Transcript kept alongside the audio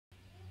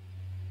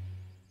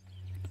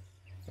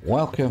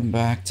Welcome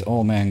back to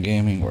Oldman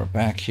Gaming. We're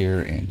back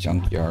here in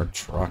Junkyard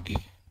Truck.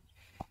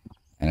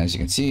 And as you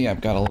can see,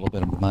 I've got a little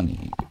bit of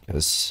money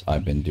because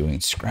I've been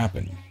doing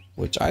scrapping,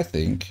 which I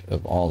think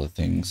of all the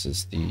things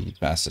is the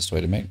fastest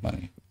way to make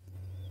money.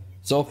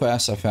 So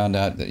fast I found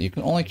out that you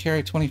can only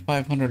carry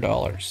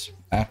 $2,500.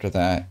 After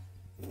that,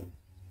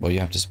 well, you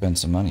have to spend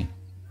some money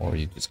or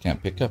you just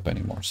can't pick up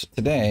anymore. So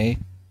today,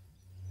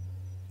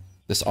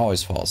 this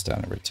always falls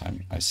down every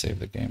time I save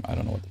the game. I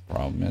don't know what the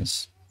problem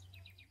is.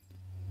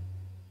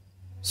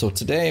 So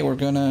today we're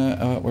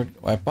gonna,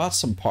 I bought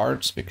some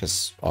parts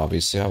because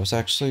obviously I was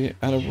actually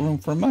out of room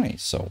for money.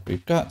 So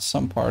we've got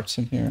some parts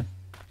in here.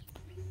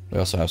 We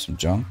also have some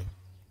junk.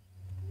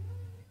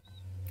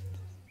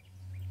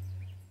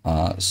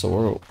 I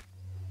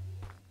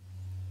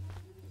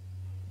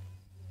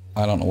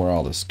don't know where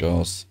all this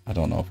goes. I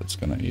don't know if it's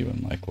gonna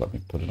even like let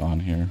me put it on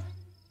here.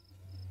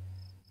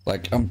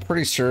 Like I'm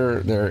pretty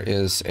sure there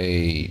is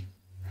a,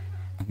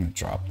 I'm gonna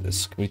drop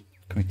this. Can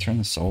we turn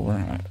this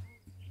over?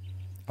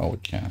 Oh, we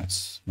can't.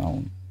 It's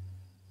smelling.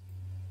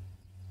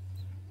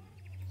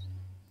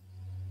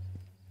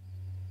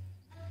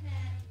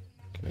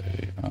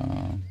 Okay.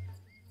 I'm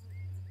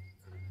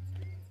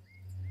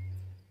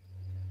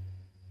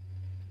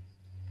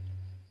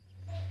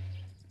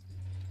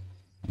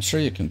sure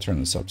you can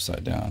turn this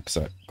upside down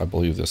because I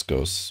believe this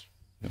goes,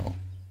 you know,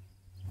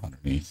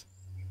 underneath.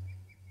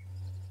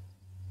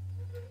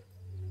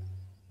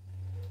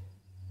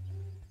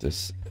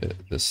 This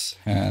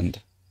hand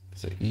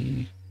is it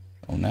E?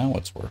 Oh, now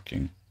it's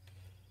working.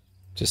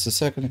 Just a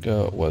second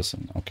ago it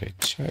wasn't. Okay,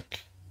 check.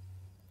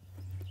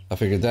 I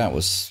figured that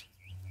was...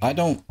 I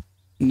don't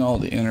know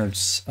the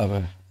innards of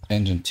an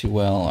engine too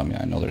well. I mean,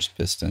 I know there's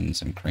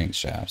pistons and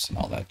crankshafts and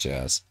all that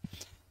jazz.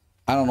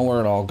 I don't know where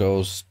it all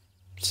goes,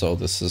 so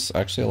this is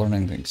actually a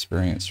learning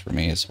experience for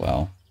me as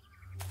well.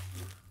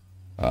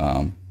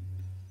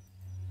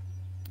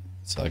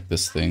 It's like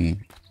this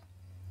thing...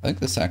 I think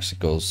this actually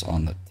goes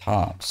on the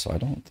top, so I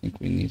don't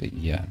think we need it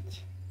yet.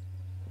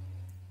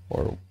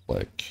 Or,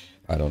 like,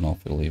 I don't know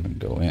if it'll even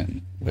go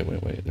in.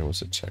 Wait. There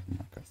was a check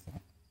mark, I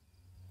thought.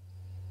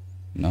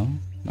 No?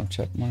 No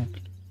check mark?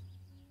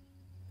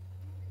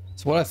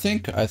 So what I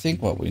think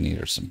what we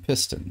need are some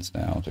pistons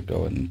now to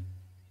go in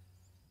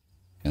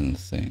the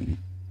thing.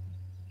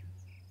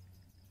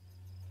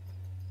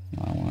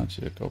 I want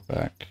you to go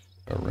back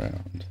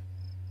around.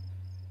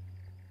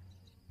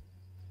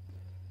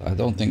 I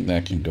don't think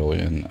that can go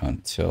in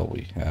until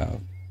we have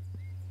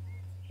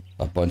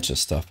a bunch of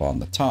stuff on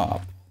the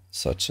top,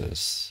 such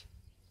as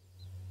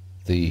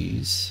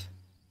these.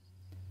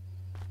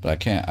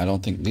 But I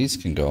don't think these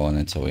can go in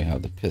until we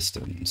have the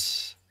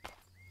pistons.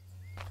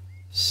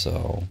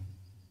 So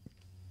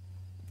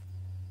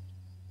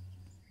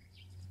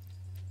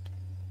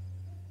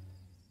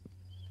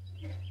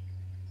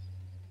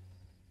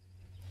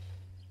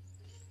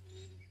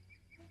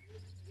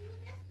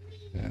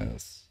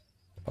yes.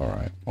 All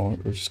right, well,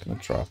 we're just gonna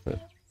drop it.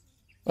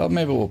 Well,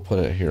 maybe we'll put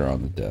it here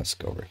on the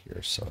desk over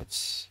here, so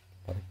it's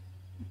like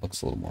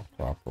looks a little more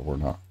proper. We're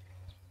not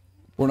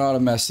a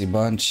messy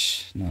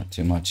bunch, not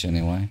too much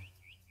anyway.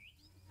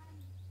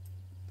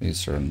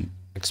 These are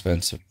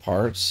expensive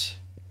parts,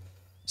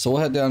 so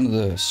we'll head down to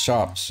the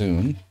shop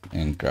soon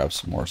and grab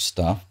some more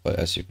stuff. But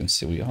as you can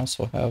see, we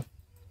also have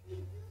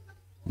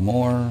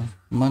more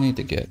money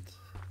to get.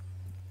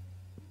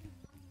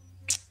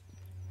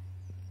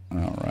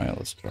 Alright,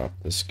 let's drop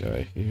this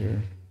guy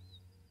here.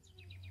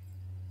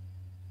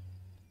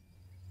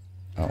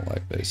 I don't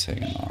like that he's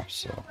hanging off,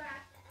 so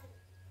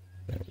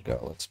there we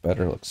go. Looks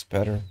better, looks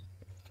better.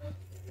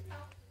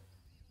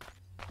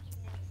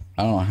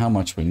 I don't know how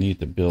much we need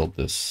to build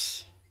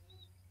this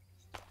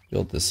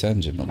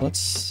engine, but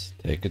let's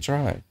take a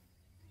drive.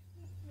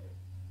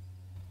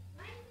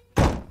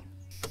 And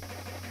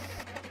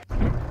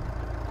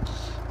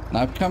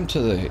I've come to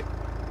the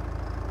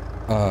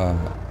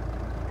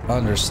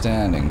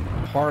understanding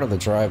part of the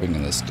driving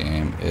in this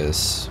game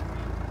is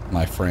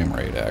my frame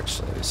rate,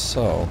 actually.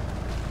 So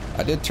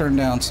I did turn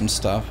down some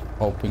stuff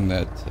hoping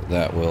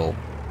that will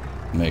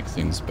make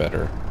things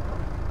better,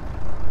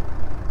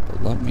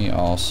 but let me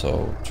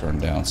also turn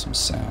down some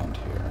sound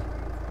here,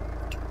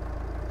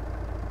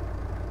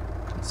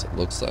 because it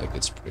looks like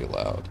it's pretty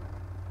loud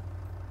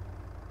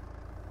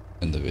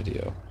in the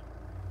video.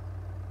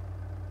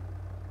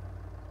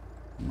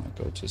 I'm gonna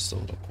go just a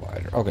little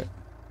quieter. Okay,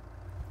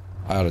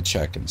 I ought to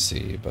check and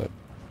see, but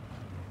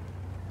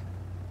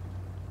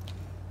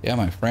yeah,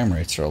 my frame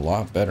rates are a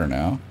lot better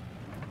now.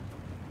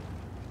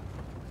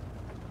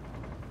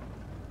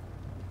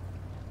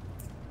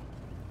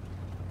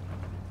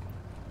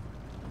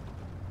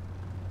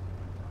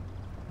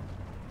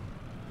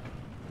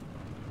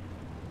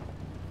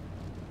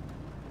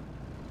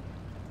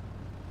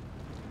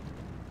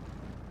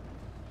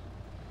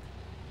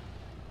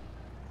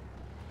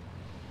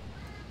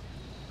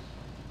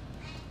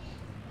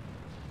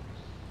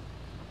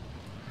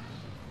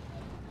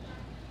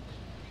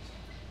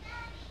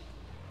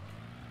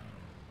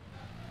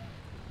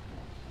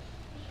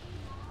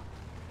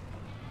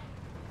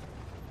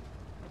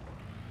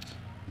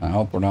 I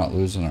hope we're not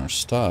losing our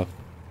stuff.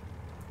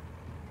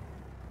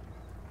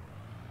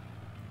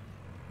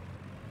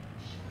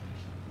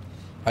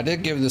 I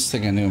did give this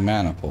thing a new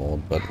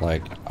manifold, but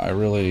like,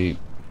 I'm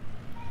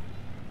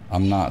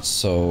not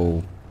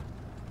so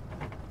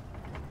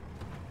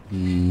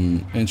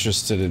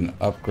interested in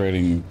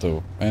upgrading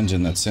the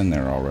engine that's in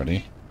there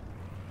already.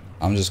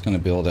 I'm just going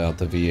to build out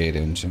the V8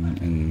 engine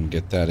and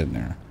get that in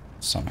there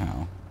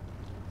somehow.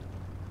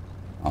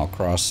 I'll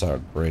cross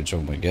that bridge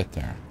when we get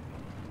there.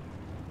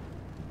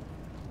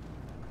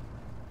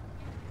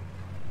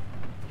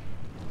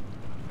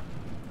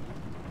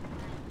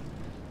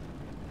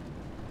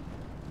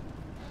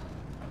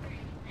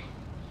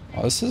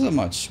 Well, this is a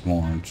much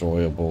more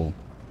enjoyable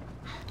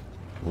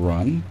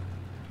run.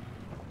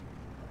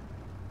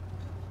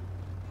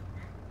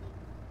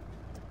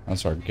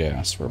 That's our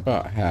gas. We're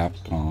about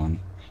half gone.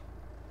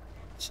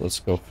 So let's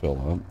go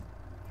fill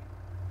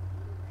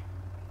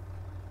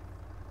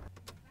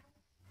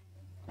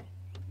up.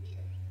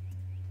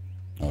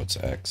 Oh, it's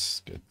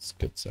X.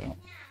 Gets out.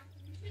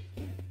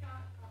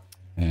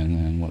 And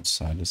then what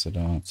side is it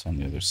on? It's on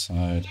the other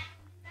side.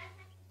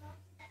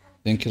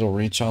 Think it'll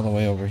reach all the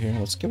way over here?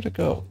 Let's give it a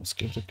go. Let's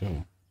give it a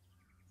go.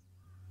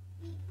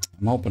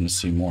 I'm hoping to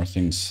see more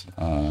things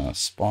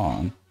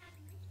spawn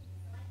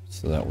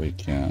so that we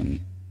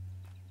can...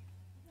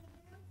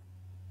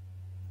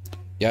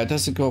 Yeah, it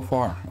doesn't go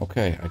far.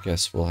 Okay, I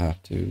guess we'll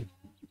have to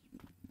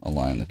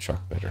align the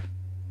truck better.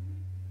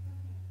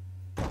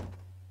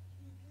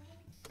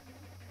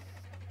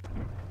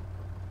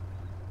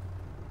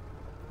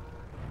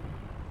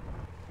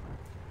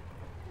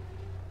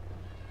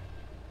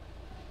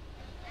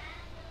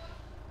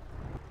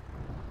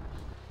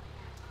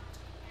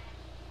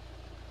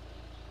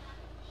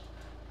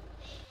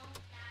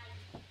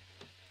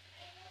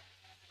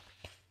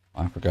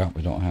 I forgot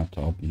we don't have to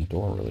open the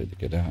door really to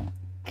get out.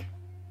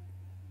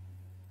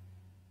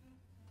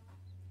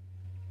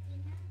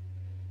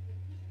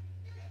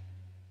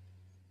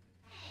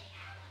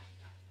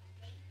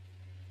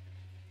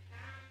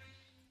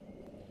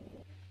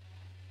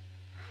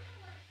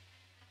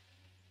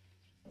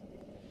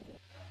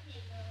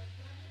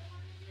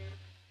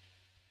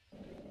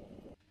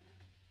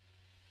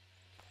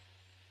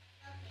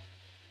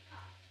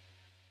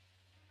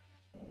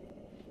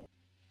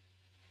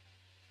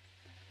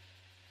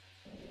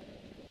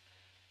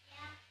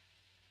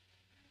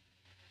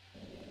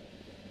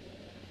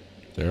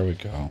 There we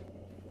go.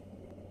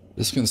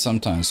 This can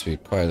sometimes be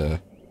quite a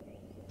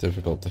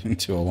difficult thing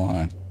to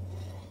align.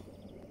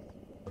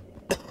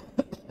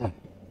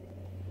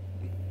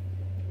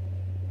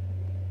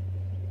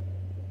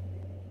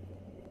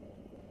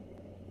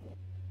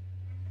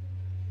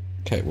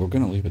 Okay, we're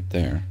gonna leave it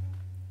there.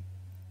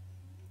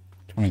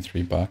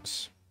 23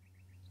 bucks.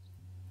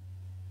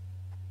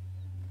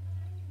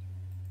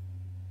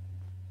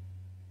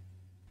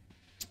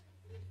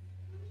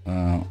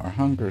 Our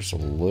hunger's a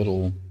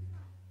little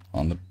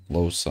on the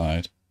low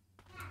side.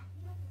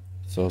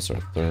 So is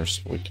our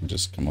thirst. We can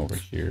just come over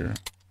here,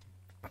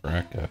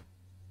 crack a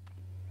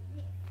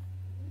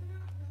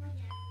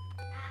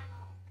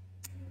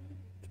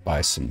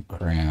buy some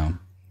cram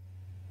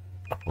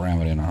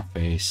it in our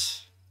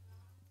face.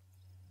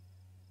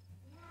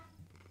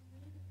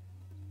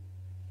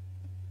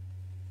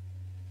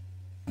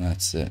 And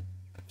that's it.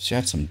 If she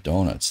had some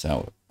donuts, that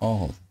would,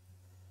 oh,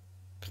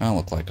 kind of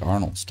look like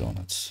Arnold's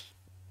donuts.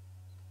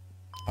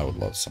 I would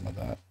love some of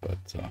that, but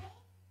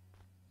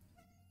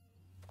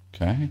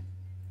okay.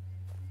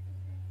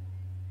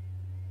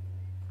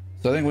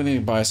 So I think we need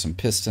to buy some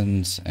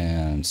pistons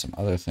and some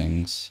other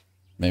things.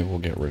 Maybe we'll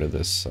get rid of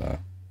this.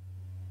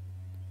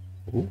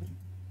 Ooh.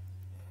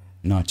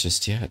 Not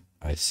just yet.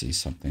 I see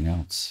something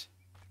else.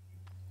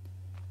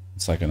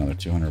 It's like another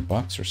 200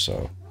 bucks or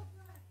so.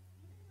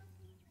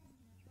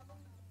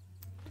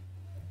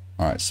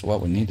 All right, so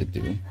what we need to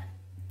do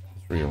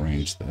is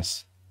rearrange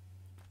this.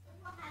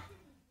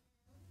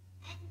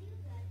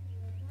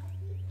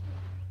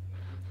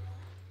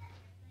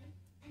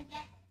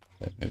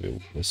 Okay,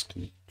 maybe this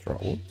can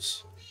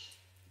whoops.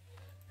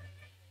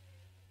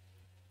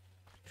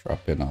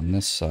 Drop in on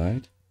this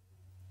side.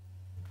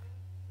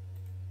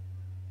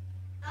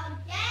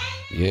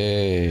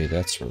 Yay,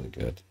 that's really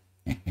good.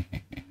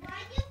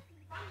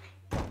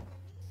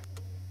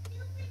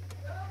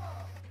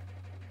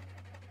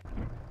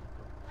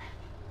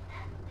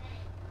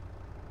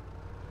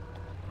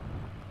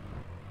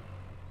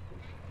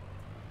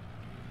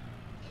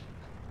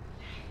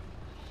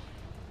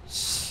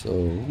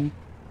 So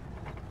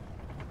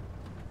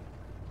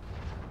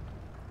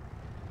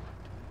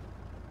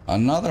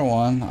another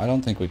one. I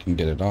don't think we can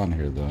get it on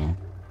here though.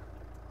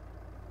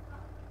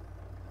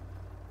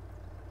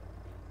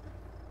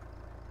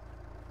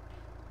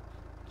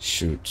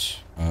 Shoot.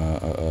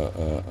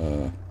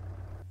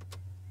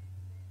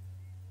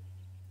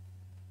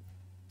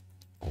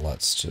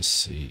 Let's just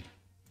see.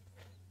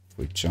 If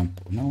we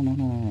jump.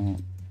 No.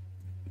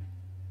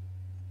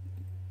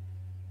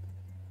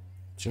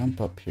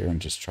 Jump up here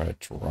and just try to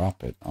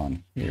drop it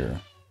on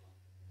here.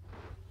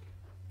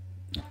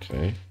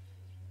 Okay.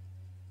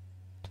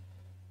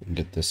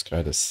 can get this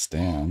guy to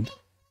stand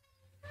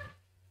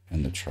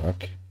in the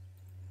truck.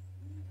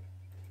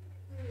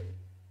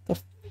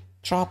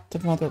 Drop the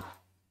mother...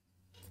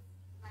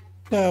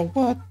 Yeah,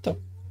 what the...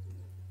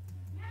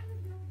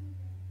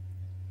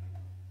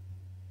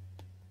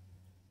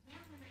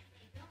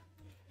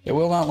 It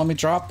will not let me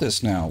drop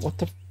this now. What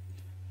the...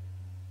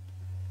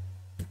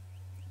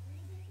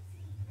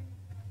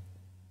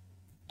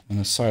 And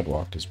the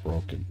sidewalk is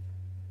broken.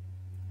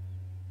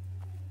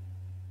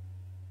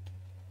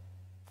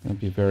 I'm gonna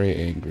be very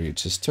angry. It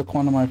just took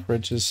one of my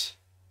fridges.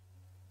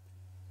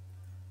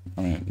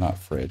 I mean, not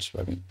fridge.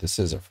 I mean, this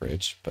is a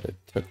fridge, but it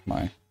took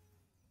my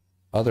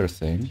other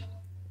thing.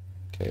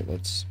 Okay,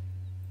 let's...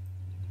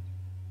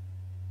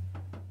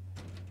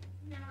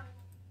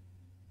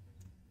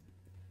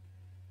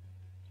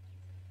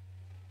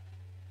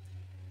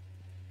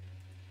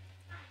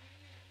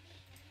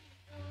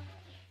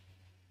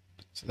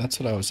 So that's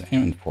what I was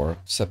aiming for,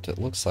 except it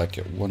looks like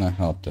it wouldn't have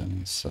helped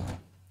any, so...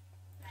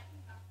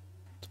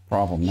 The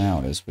problem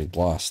now is we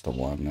lost the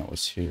one that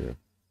was here.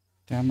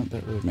 Damn it,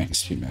 that really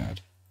makes me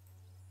mad.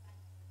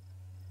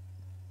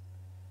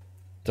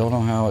 Don't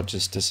know how it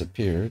just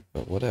disappeared,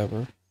 but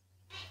whatever.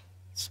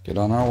 Let's get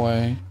on our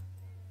way.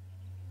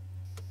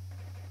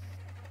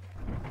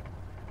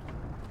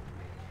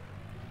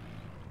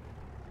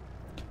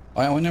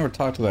 We never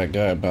talked to that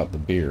guy about the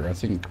beer. I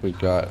think we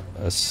got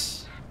a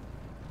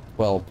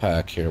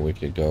 12-pack here we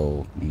could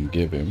go and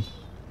give him.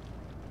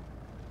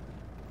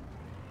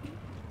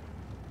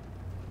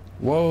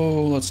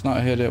 Whoa, let's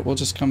not hit it. We'll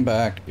just come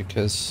back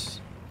because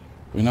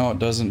we know it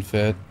doesn't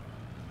fit.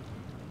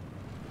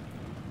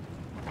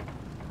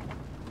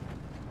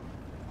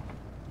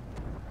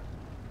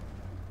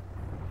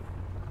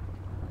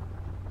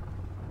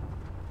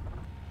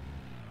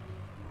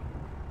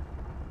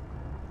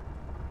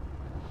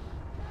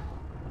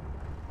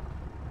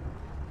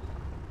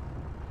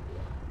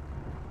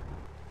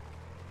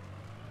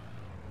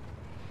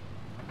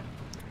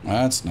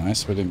 That's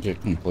nice. We didn't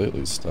get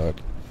completely stuck.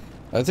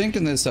 I think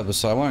in this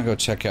episode, I want to go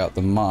check out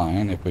the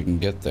mine if we can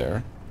get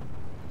there.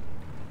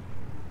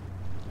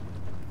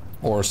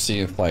 Or see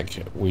if,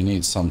 like, we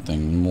need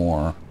something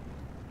more.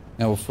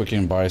 You know, if we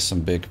can buy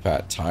some big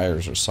fat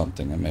tires or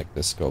something and make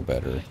this go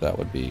better, that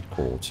would be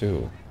cool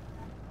too.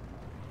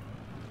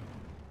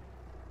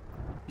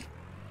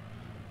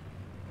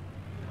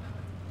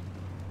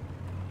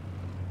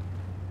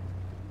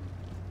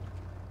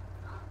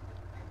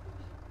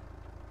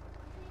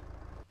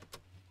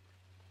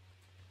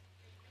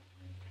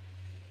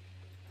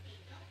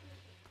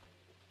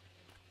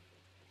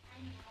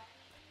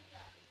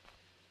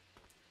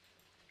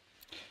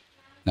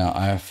 Now,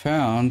 I have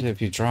found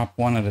if you drop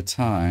one at a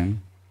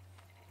time,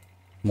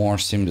 more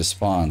seem to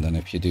spawn than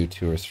if you do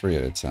 2 or 3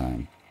 at a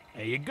time.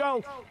 There you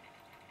go.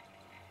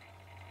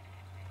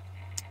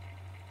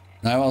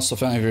 And I've also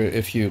found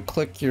if you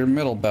click your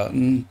middle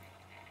button,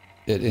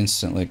 it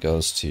instantly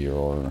goes to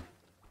your...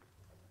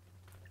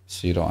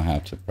 So you don't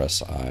have to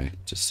press I.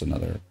 Just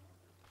another...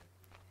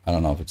 I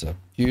don't know if it's a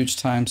huge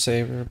time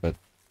saver, but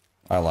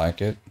I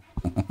like it.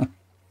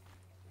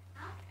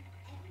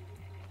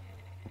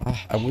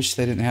 I wish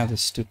they didn't have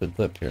this stupid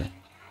lip here.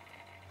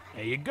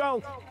 There you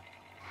go.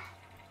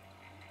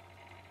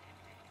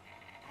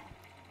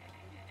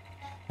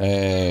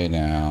 Hey,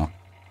 now.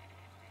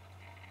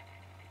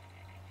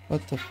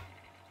 What the...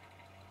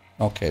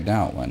 Okay,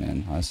 now it went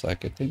in. I was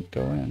like, it didn't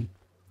go in.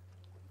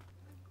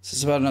 This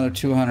is about another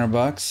 200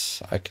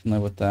 bucks. I can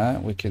live with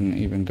that. We can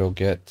even go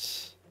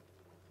get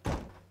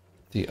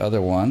the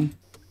other one.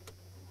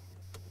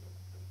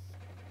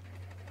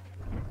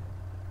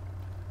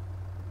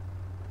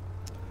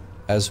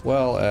 As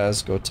well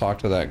as go talk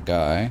to that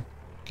guy,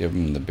 give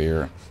him the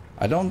beer.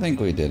 I don't think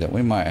we did it.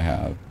 We might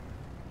have.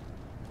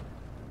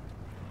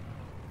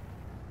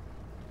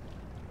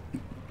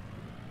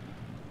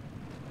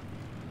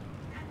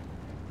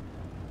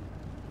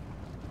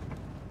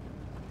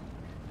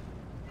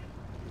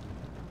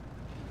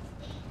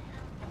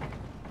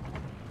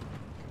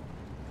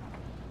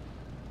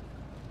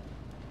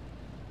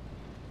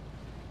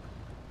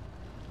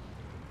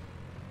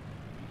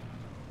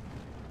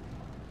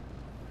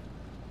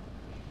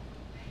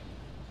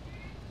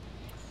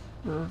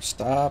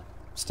 Stop.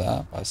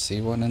 Stop. I see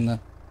one in the...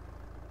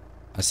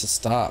 I said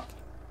stop.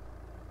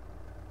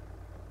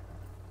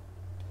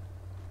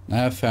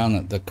 Now I've found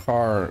that the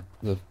car...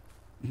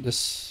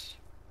 This...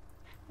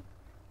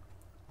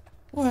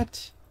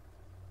 What?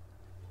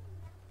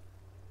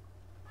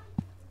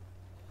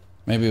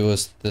 Maybe it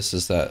was... This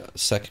is that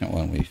second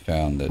one we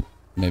found that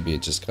maybe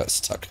it just got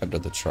stuck under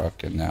the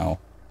truck and now...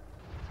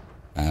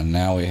 And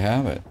now we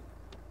have it.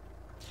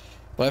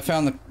 But I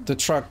found the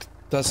truck...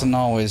 doesn't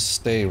always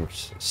stay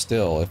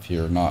still if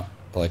you're not,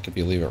 like, if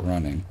you leave it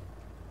running.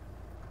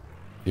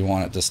 If you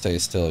want it to stay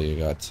still, you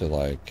got to,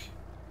 like,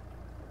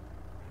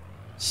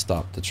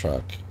 stop the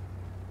truck.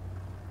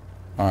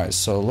 Alright,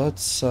 so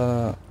let's,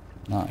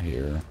 not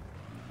here.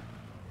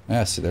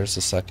 Yeah, see, there's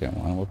the second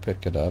one. We'll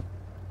pick it up.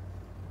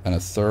 And a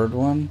third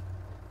one?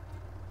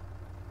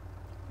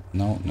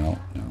 No, no,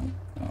 no,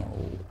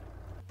 no.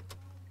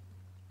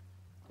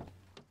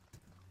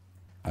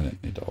 I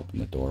didn't need to open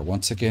the door.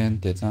 Once again,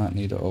 did not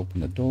need to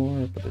open the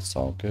door, but it's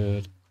all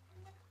good.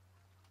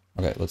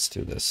 Okay, let's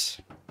do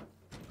this.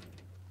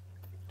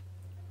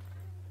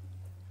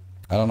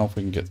 I don't know if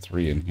we can get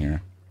 3 in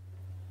here.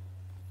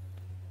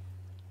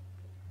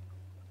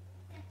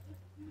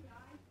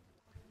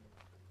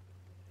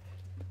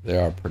 They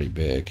are pretty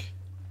big.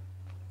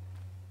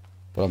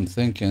 But I'm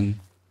thinking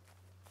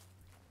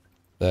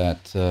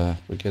that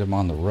we get them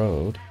on the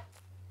road.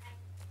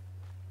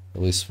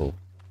 At least we'll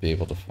be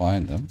able to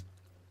find them.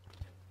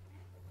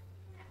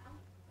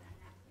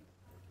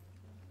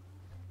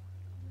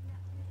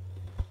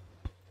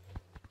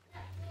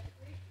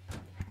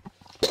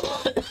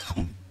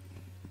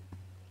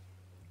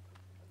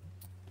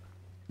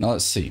 Now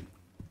let's see.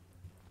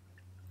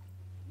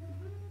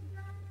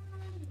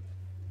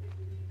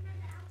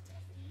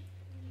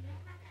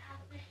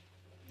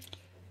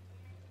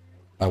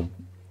 I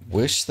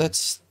wish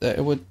that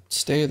it would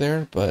stay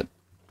there, but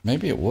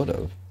maybe it would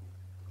have.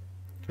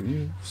 Can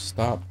you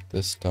stop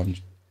this dumb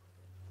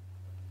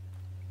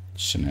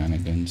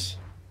shenanigans?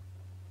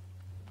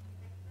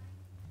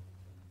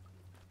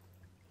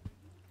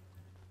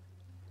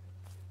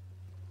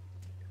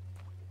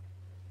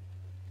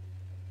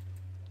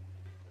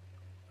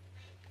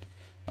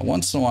 And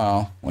once in a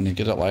while, when you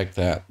get it like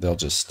that, they'll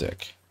just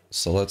stick.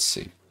 So let's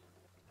see.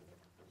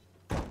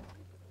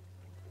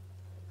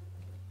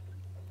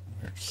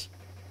 Where's...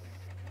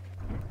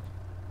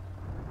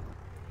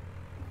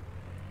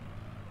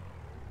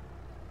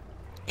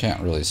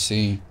 Can't really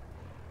see.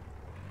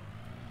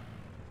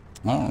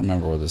 I don't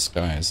remember where this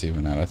guy is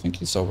even at. I think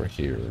he's over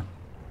here.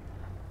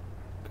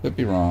 Could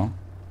be wrong.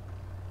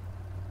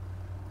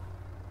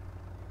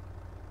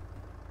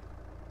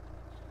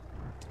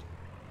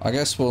 I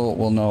guess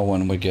we'll know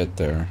when we get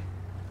there.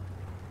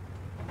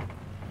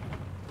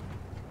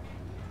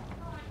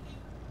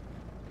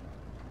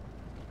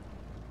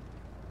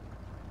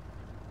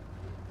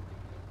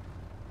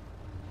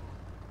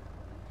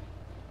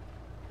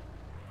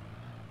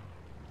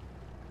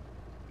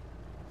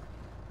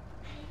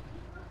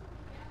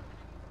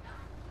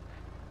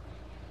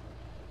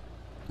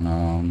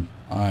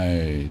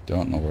 I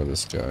don't know where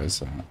this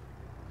guy's at.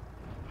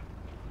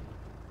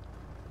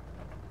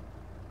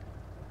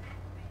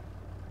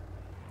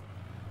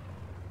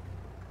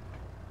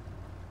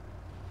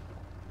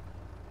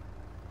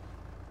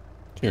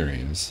 Here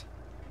he is.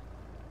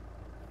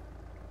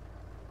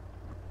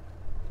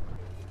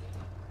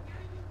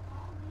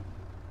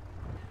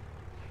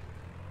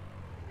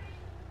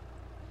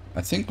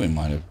 I think we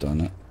might have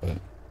done it, but...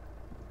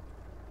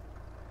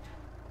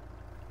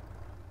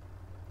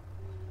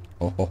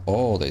 Oh, ho,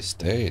 ho, they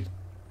stayed.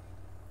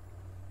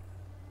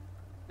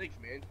 Thanks,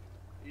 man.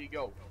 Here you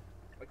go.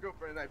 My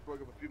girlfriend and I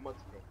broke up a few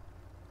months ago.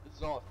 This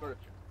is all our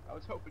furniture. I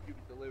was hoping you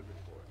could deliver it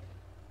for her.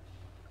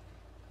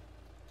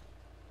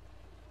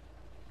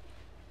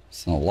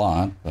 It's not a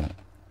lot, but...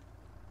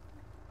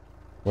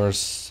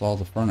 Where's all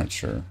the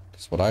furniture?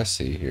 Because what I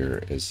see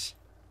here is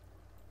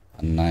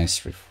a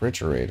nice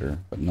refrigerator,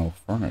 but no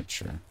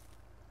furniture.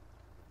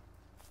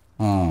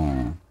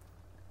 Huh.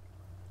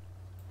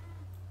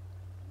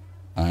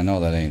 I know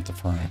that ain't the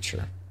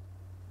furniture.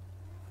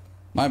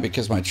 Might be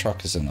because my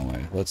truck is in the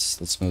way.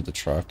 Let's move the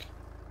truck.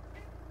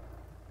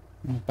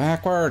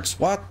 Backwards!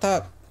 What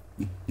the...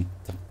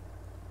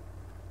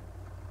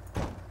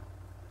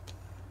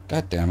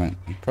 God damn it.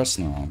 I'm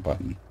pressing the wrong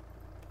button.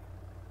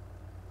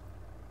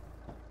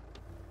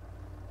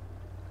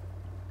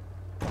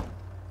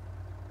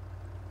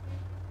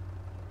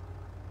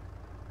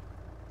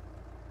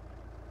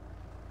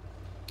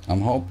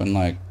 I'm hoping,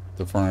 like,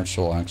 the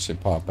furniture will actually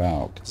pop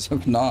out. Because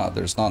if not,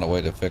 there's not a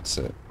way to fix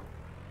it.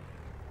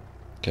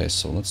 Okay,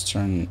 so let's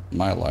turn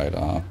my light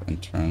off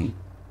and turn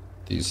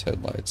these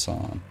headlights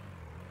on.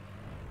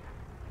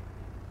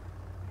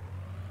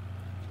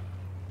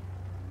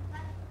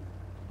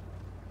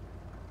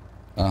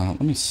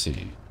 Let me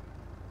see.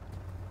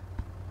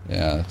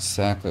 Yeah,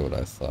 exactly what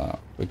I thought.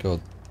 We go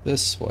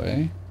this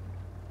way.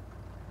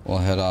 We'll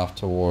head off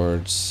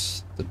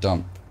towards the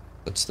dump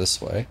that's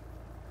this way.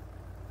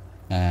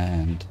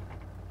 And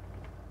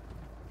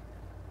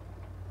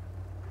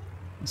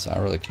so I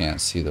really can't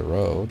see the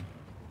road.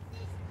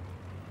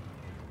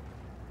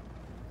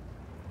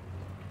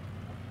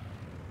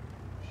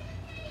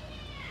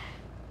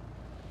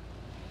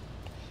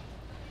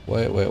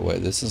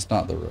 Wait. This is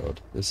not the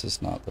road. This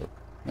is not the...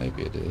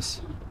 Maybe it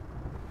is.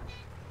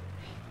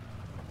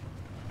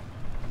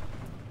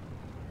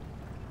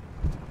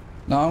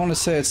 No, I want to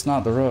say it's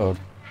not the road.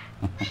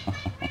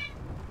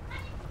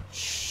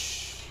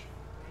 Shh.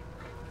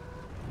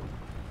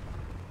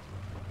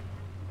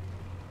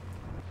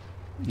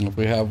 If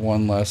we have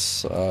one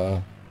less,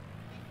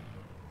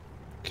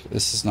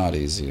 this is not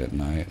easy at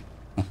night.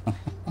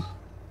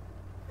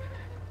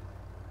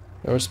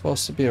 There was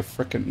supposed to be a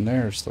frickin'...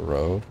 There's the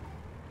road.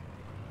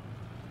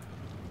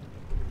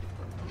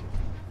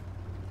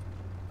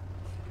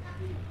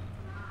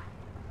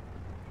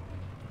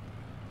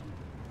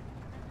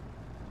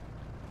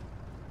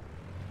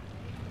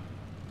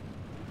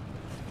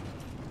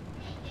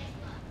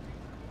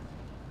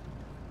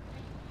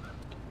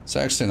 It's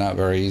actually not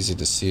very easy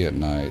to see at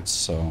night,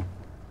 so...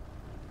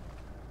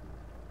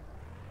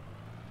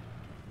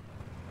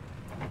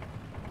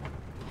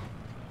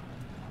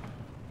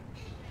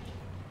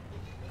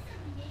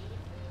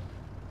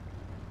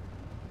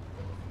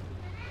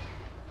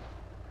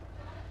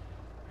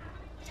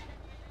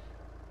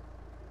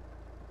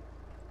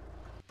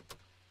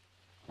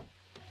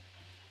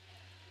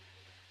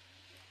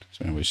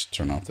 So maybe we should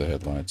turn off the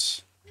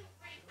headlights.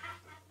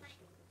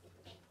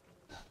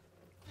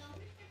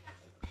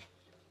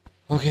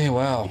 Okay,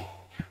 wow.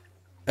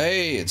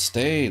 Hey, it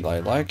stayed. I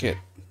like it.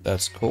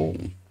 That's cool.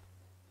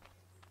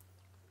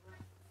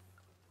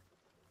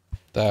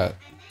 That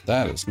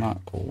is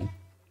not cool.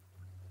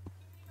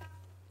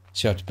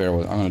 So you have to bear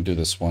with. I'm gonna do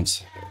this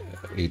once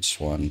each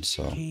one.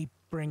 So Keep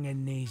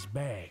bringing these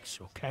bags,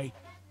 okay?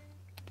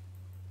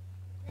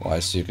 why?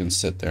 So you can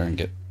sit there and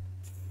get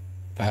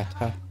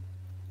fatter.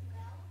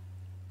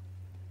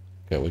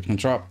 Okay, we can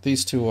drop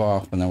these two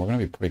off, and then we're gonna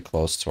be pretty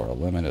close to our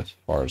limit as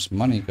far as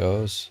money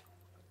goes.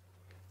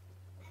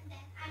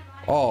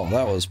 Oh,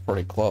 that was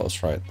pretty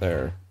close right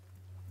there.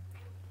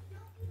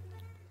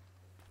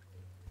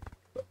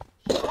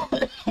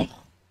 The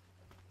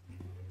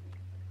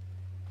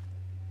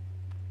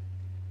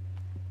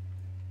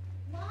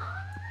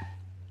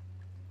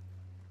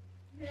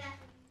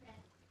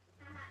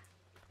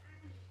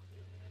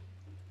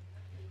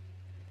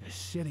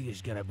city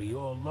is gonna be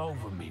all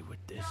over me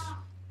with this.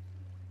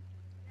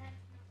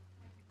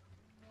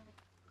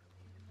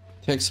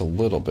 Takes a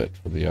little bit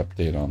for the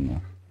update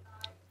on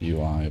the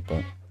UI,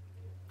 but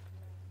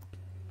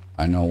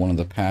I know one of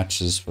the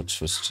patches,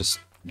 which was just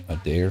a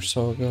day or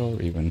so ago,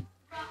 or even,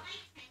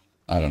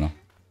 I don't know,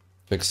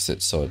 fixed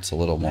it so it's a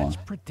little more. Let's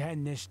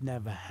pretend this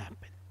never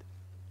happened.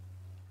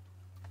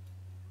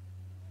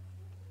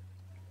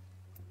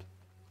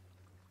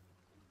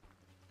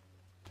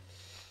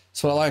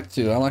 So I like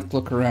to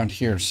look around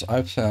here. So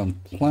I've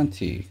found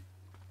plenty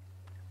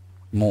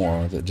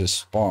more that just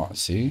spawn.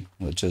 See,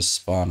 that just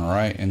spawn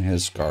right in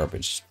his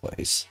garbage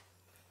place,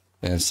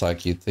 and it's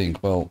like you'd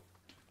think, well,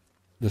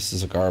 this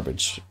is a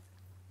garbage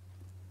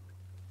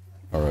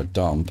or a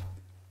dump.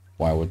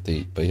 Why would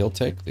they? But he'll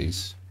take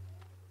these,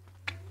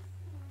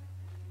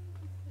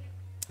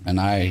 and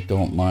I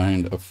don't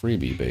mind a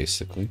freebie,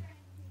 basically.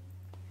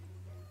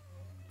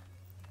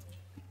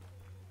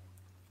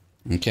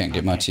 You can't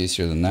get much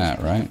easier than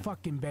that, right?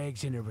 Fucking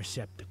bags in a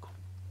receptacle.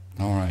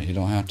 All right, you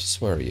don't have to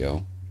swear,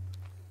 yo.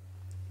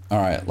 All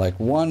right, like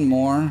one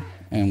more,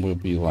 and we'll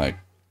be like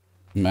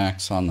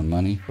max on the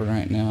money for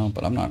right now,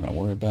 but I'm not gonna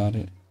worry about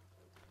it.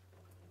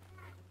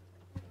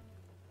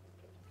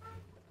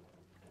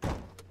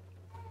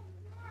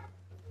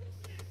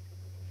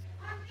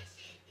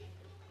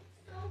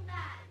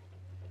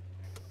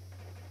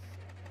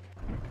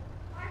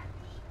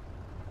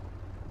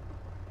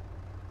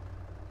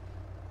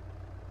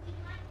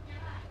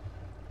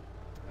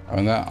 I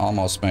mean, that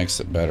almost makes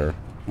it better.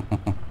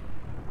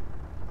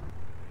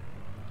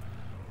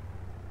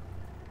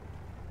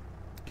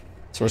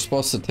 So we're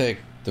supposed to take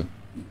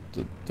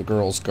the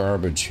girl's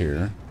garbage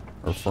here,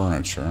 or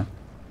furniture.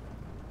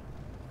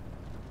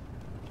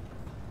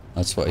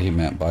 That's what he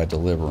meant by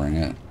delivering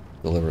it.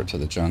 Deliver it to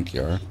the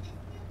junkyard.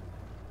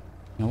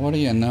 Now what do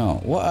you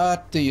know?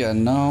 What do you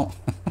know?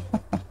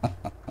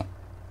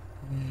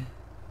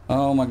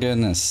 Oh my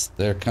goodness,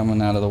 they're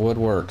coming out of the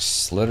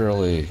woodworks,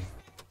 literally.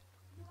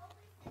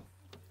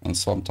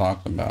 That's what I'm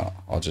talking about.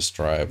 I'll just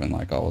drive and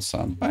like all of a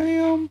sudden,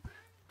 bam!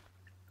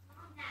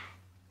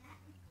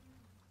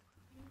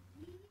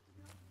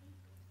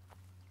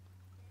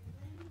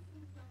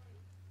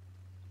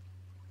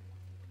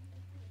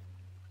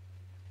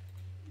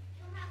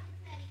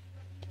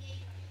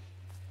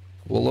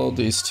 We'll load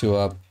these two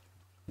up.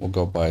 We'll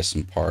go buy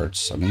some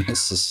parts. I mean,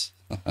 this is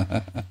this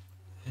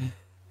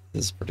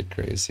is pretty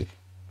crazy.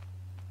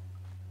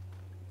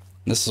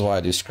 This is why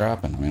I do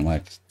scrapping. I mean,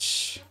 like,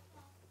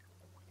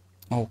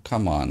 oh,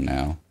 come on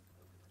now.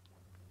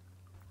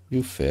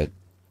 You fit.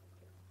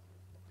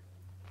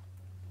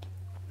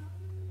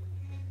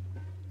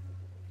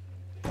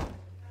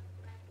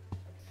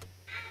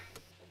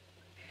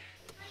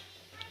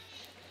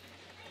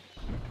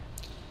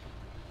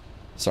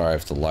 Sorry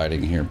if the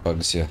lighting here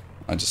bugs you.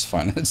 I just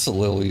find it's a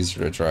little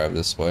easier to drive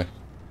this way.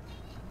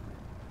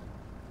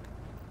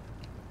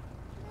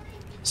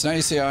 So now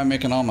you see how I'm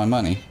making all my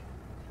money.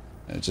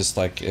 It's just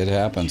like it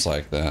happens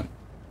like that.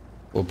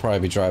 We'll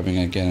probably be driving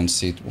again and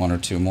see one or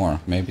two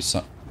more. Maybe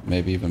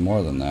even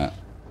more than that.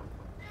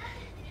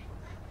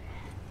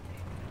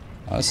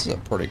 Oh, this is a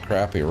pretty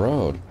crappy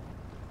road.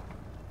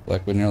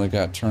 Like we nearly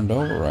got turned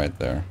over right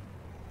there.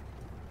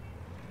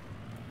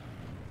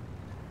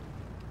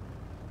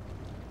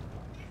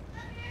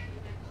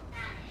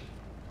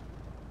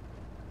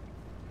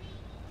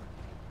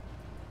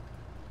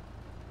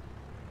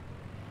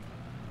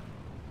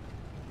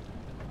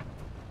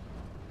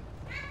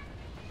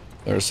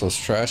 There's those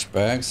trash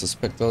bags. Let's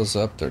pick those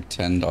up. They're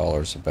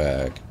 $10 a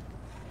bag.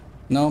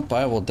 Nope,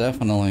 I will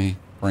definitely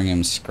bring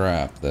him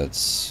scrap.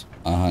 That's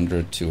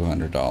 $100,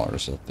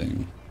 $200 a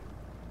thing.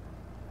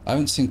 I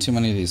haven't seen too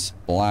many of these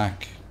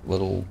black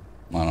little,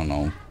 I don't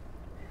know.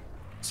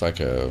 It's like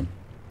a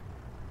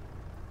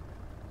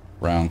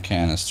round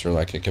canister,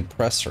 like a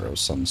compressor of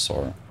some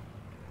sort.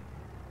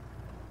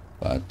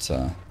 But,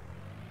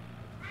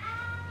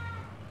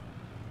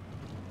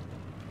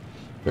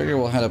 figure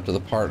we'll head up to the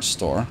parts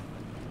store.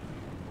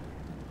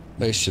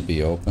 They should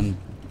be open.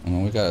 I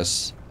mean, we gotta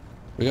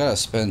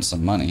spend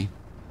some money.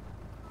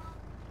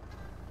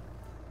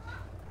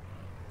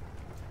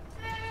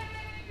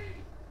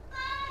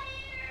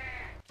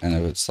 And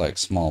if it's like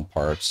small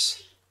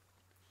parts,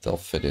 they'll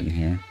fit in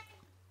here.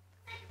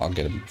 I'll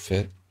get them to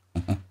fit.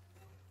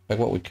 Like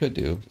what we could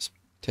do is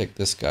take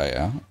this guy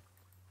out.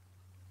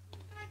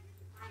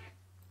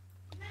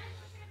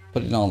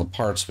 Put in all the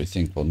parts we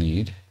think we'll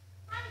need.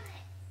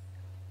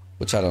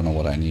 Which I don't know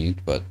what I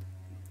need, but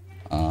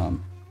so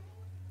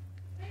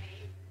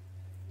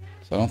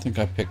I don't think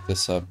I picked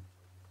this up.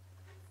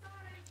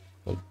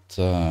 But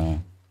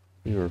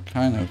we were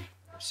kind of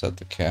set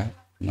the cat.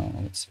 No,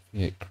 it's a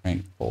V8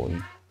 crank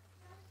pulley.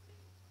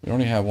 We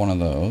already have one of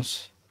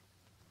those.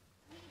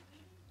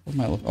 What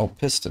am I looking? Oh,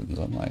 pistons.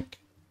 I'm like,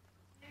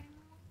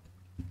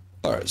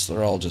 all right, so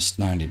they're all just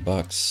 90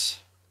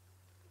 bucks.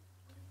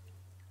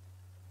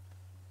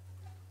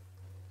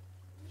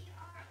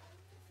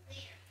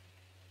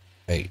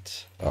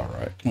 Eight. All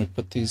right. Can we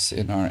put these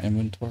in our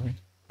inventory?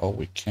 Oh,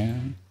 we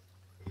can.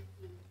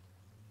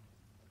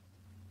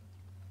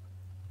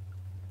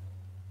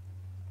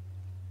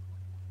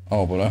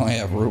 Oh, but I only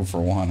have room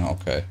for one.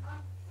 Okay.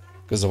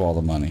 Because of all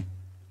the money.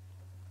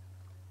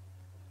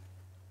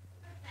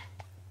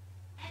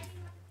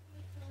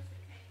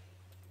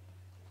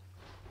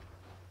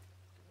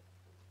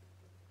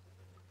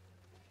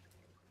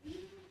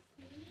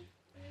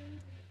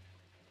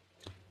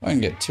 I can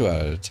get 2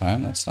 out at a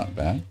time. That's not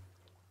bad.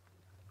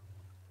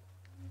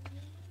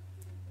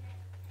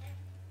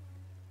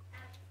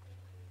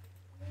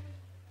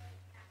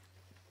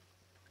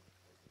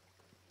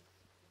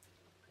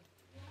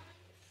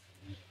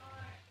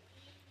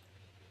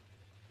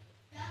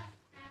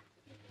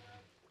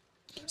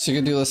 So you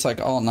can do this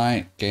like all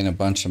night, gain a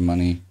bunch of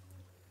money.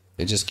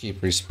 They just keep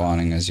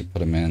respawning as you put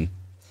them in.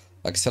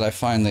 Like I said, I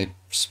find they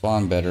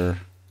spawn better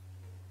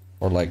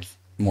or like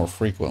more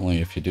frequently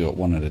if you do it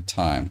one at a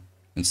time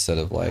instead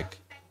of like,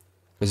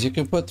 because you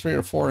can put 3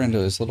 or 4 into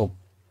this little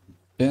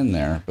bin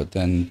there, but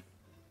then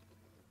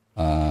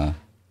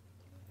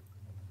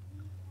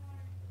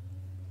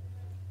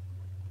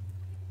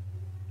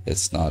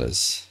it's not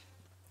as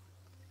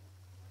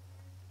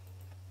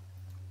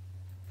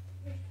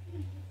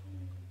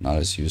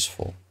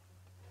useful,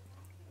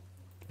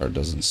 or it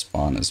doesn't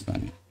spawn as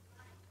many.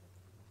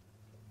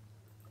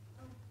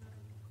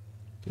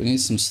 Do we need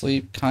some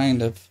sleep?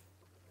 Kind of.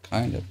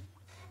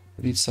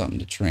 We need something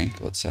to drink.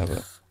 Let's have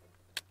a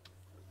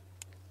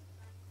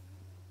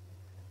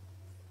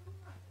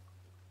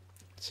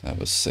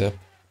sip.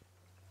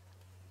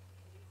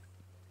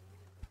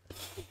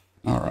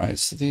 Alright,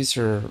 so these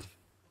are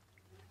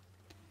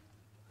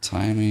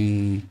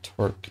timing,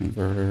 torque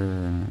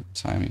converter,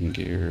 timing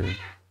gear,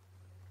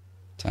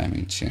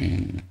 timing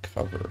chain,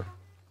 cover.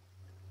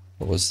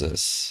 What was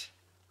this?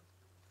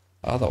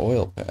 Oh, the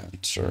oil pan,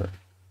 sure.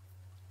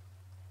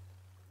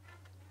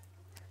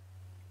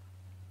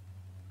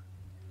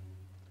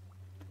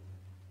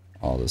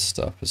 All this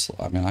stuff is,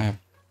 I mean, I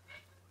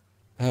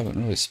haven't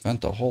really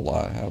spent a whole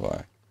lot, have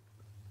I?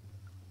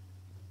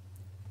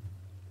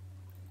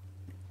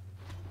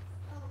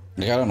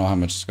 Like, I don't know how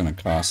much it's gonna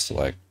cost to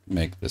like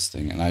make this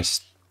thing, and I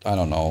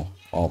don't know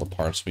all the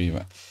parts we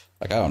even,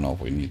 like, I don't know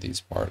if we need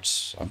these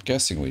parts. I'm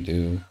guessing we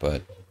do,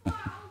 but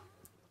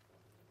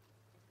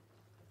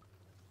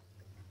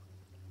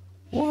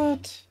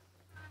what?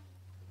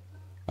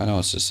 I know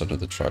it's just under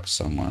the truck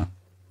somewhere.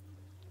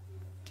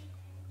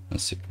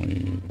 Let's see,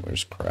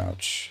 where's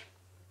crouch?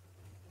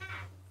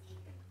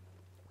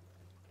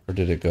 Or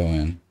did it go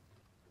in?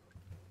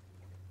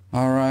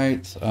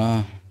 Alright,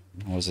 it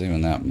wasn't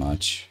even that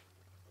much.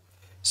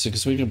 So,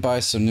 because we could buy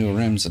some new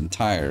rims and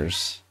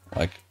tires,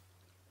 like,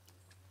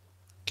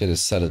 get a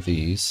set of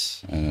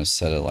these, and a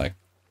set of, like,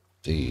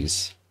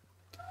 these.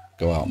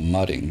 Go out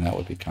mudding, that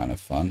would be kind of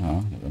fun,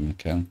 huh?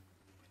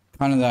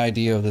 Kind of the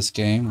idea of this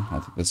game. I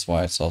think that's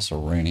why it's also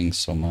raining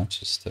so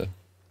much, is to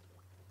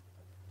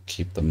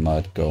keep the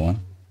mud going.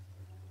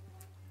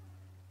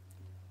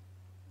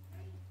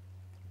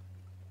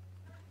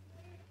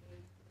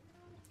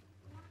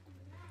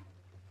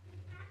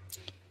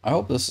 I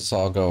hope this is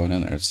all going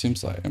in there. It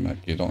seems like, I mean,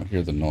 you don't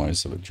hear the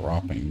noise of it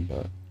dropping,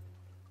 but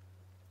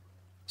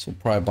so we'll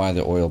probably buy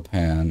the oil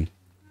pan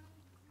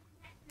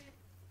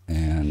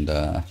and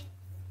we'll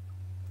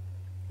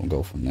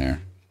go from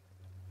there.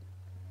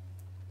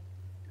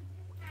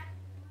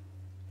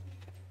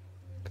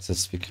 Because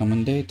it's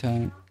becoming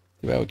daytime.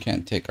 Too bad we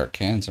can't take our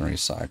cans and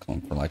recycle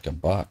them for like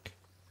 $1.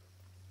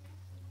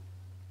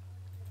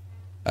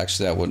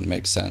 Actually, that wouldn't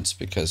make sense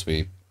because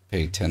we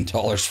pay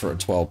 $10 for a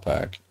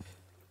 12-pack.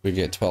 We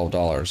get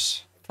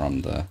 $12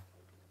 from the...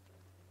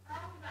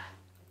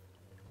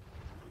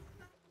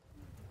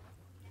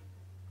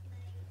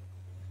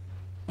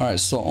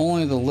 Alright, so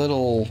only the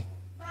little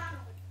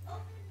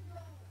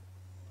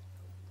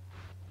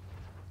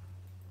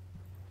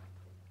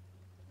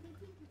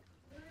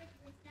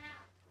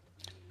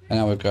And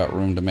now we've got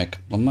room to make a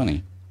couple of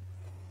money.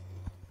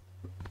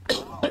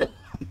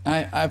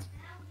 I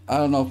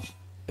don't know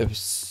if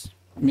it's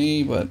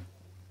me, but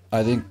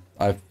I think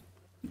that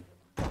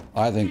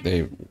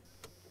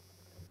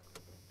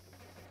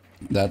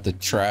the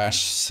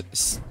trash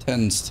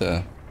tends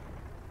to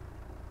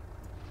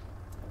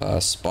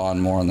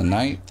spawn more in the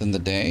night than the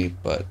day,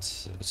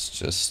 but it's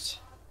just,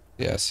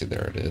 yeah, see,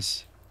 there it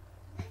is.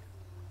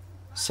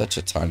 Such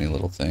a tiny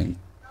little thing.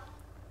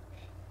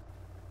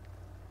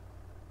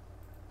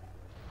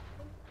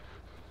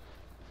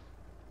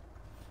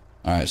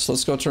 Alright, so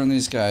let's go turn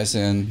these guys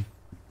in,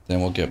 then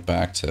we'll get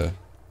back to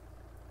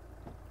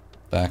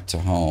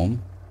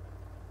home.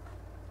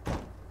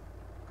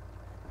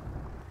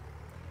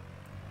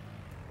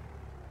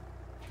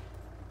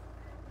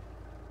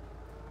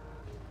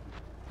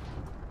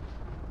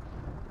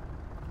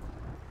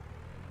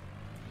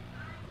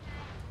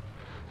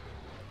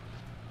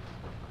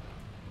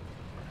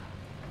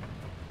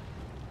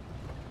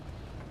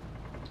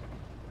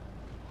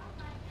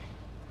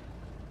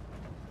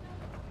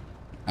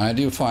 I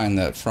do find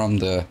that from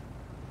that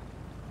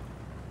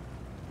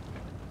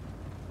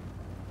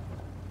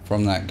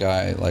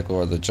guy, like,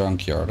 or the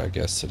junkyard, I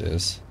guess it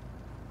is,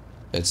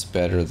 it's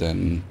better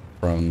than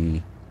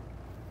from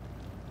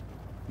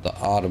the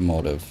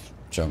automotive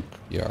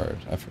junkyard.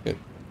 I forget.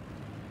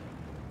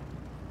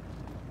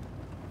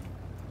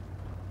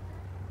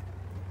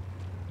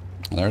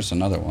 There's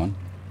another one.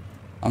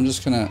 I'm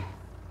just gonna,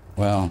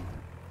 well,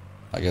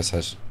 I guess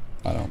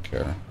I don't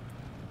care.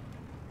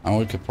 I mean,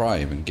 we could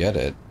probably even get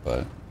it,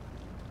 but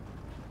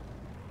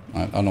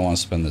I don't want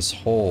to spend this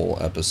whole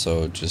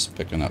episode just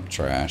picking up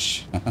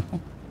trash.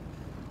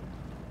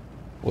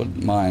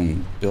 Wouldn't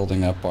mind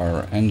building up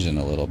our engine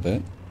a little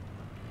bit.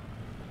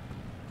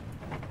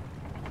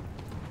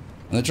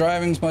 And the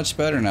driving's much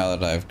better now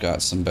that I've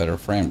got some better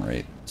frame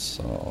rate,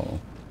 so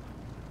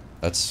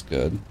that's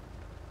good.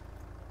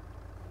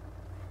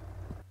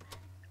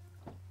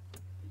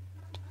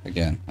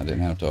 Again, I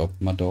didn't have to open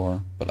my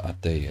door, but I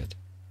did.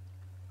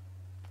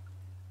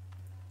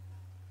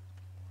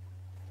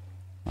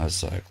 I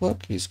was like,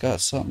 look, he's got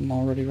something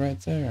already right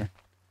there.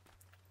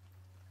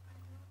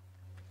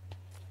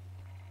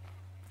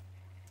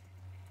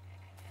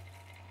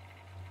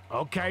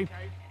 Okay.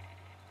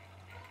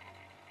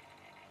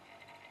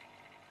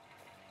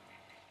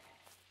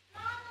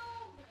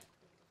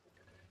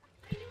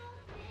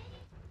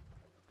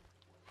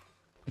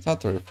 I thought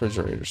the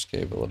refrigerators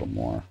gave a little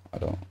more. I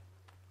don't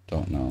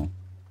know.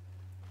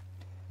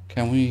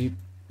 Can we?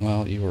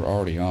 Well, you were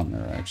already on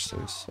there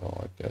actually,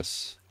 so I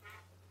guess.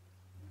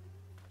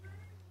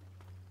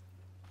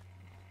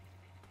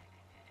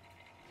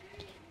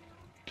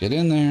 Get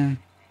in there.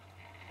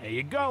 There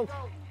you go.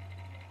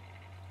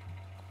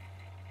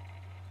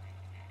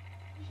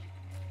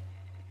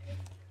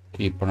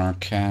 Keeping our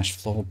cash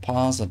flow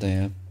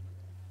positive.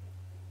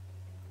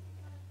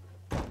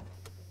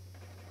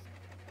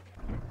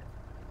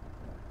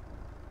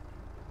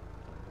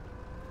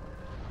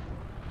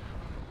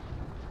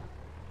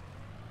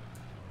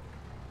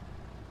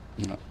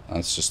 No,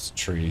 that's just a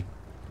tree.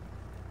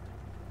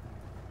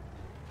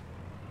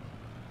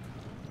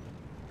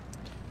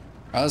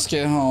 Alright, let's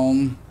get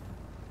home.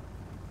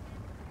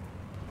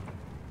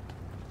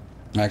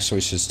 Actually,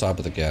 we should stop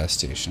at the gas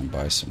station and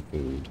buy some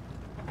food.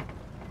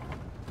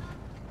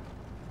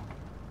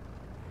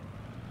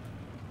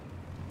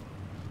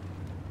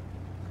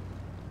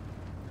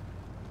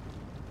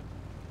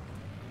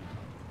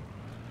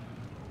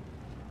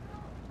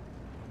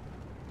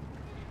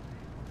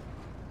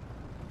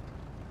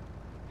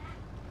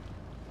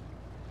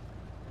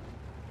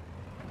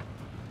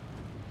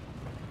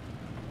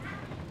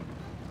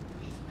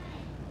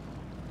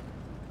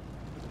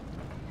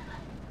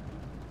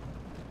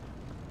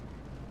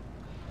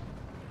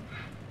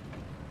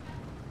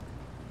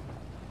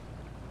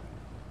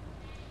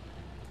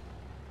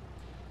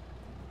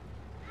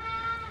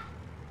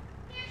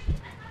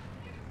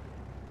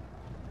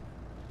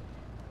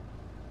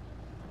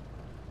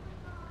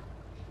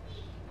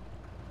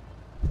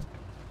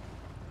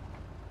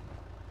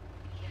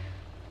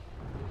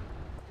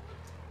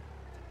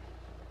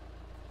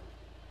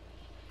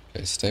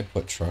 Okay, stay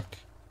put, truck.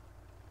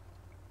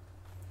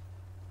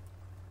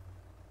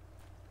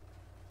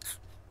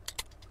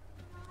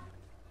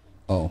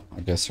 Oh, I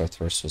guess our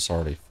thirst was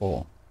already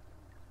full.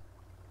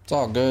 It's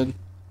all good.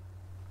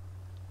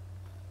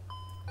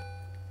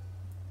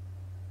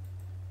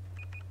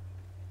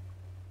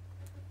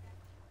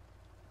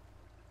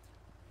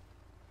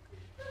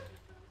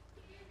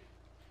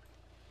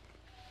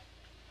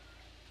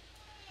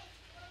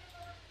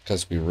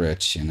 Because we're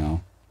rich, you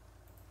know.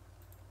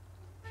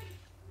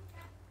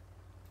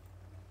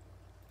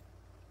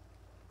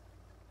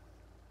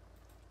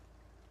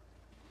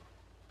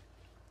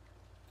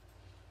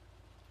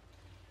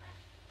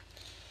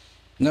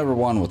 Never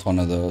won with one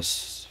of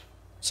those.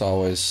 It's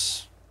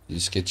always, you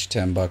just get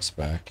your $10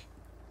 back.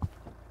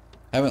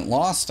 Haven't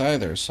lost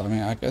either, so I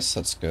mean, I guess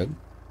that's good.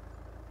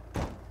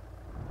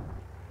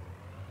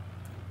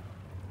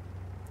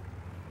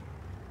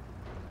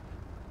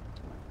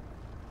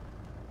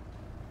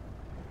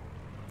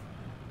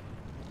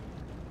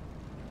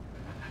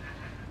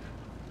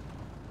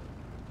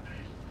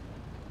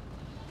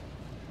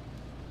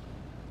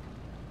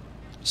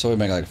 So we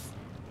make like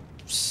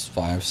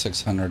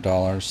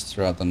 $500-600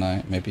 throughout the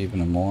night, maybe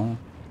even more.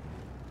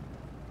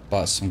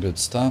 Bought some good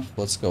stuff.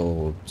 Let's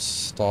go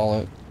install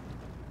it.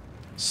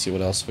 See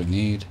what else we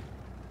need.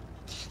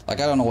 Like,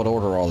 I don't know what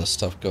order all this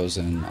stuff goes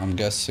in. I'm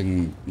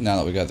guessing now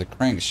that we got the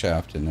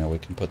crankshaft in there, we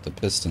can put the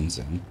pistons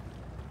in.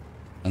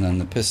 And then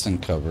the piston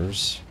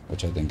covers,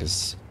 which I think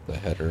is the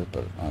header,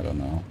 but I don't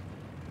know.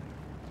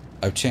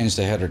 I've changed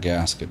the header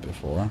gasket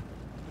before.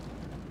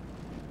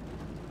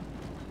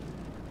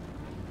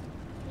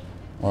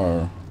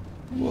 Or,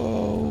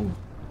 whoa.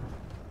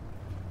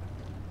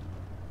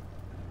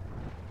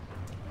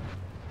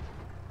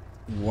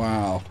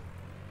 Wow.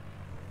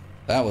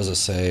 That was a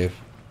save.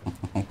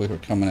 We were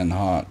coming in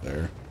hot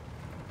there.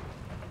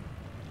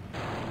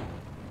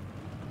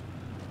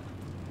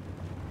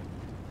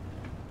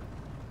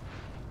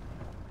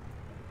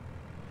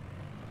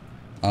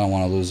 I don't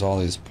want to lose all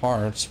these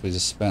parts. We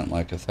just spent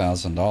like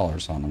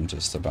 $1,000 on them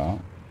just about.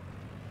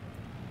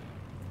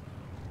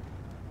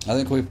 I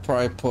think we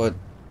probably put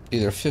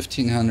either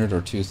 1,500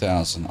 or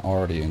 2,000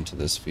 already into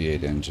this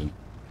V8 engine.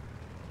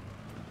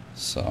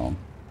 So,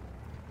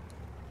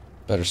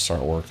 better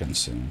start working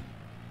soon.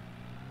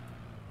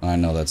 I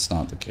know that's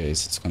not the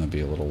case. It's going to be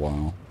a little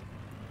while.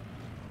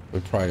 We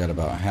probably got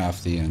about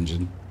half the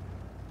engine.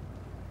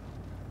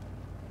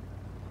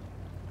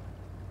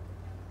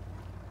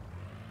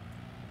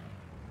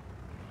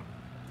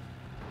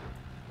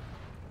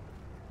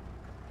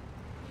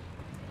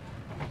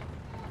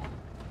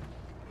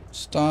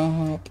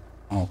 Stop.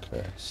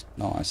 Okay.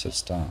 No, I said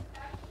stop.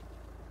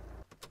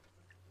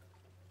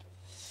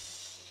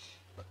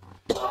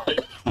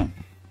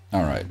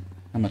 Alright.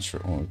 How much?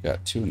 Well, we've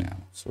got 2 now,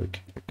 so we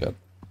can pick up.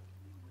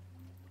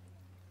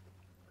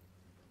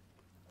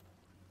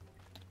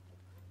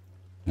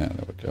 Yeah,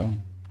 there we go.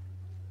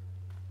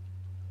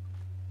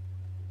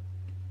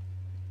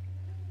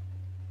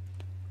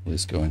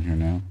 Let's go in here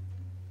now.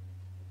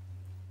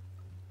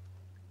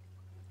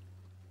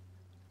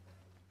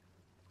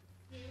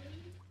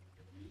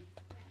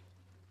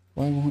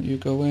 Why won't you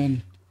go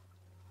in?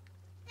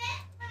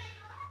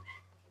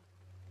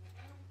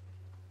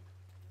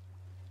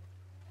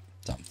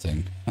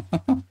 Something.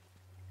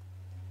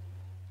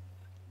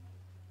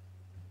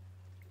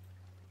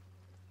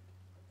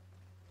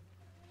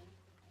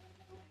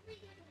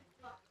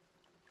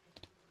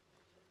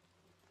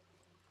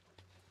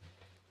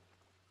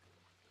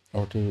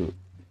 Or does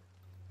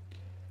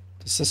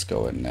this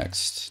go in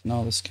next?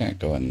 No, this can't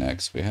go in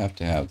next. We have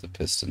to have the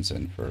pistons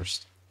in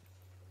first.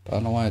 But I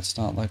don't know why it's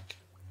not like...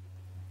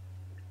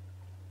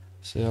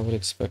 See, I would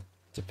expect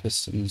the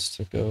pistons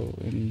to go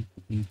in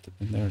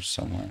there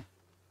somewhere.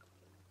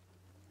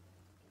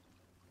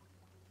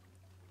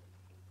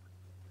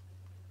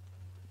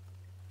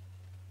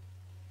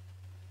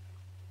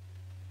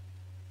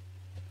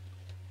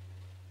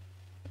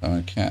 Oh,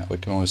 I can't. We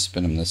can always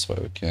spin them this way.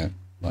 We can't,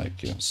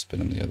 like, you know, spin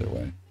them the other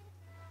way.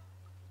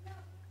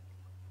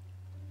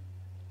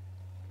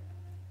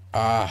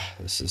 Ah,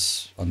 this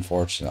is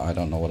unfortunate. I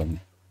don't know what I'm...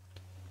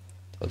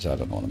 I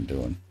don't know what I'm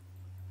doing.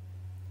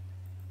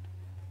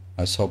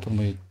 I was hoping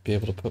we'd be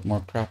able to put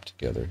more crap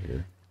together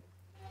here.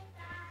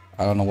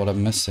 I don't know what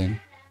I'm missing.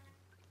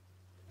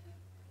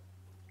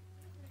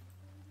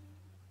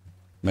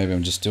 Maybe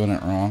I'm just doing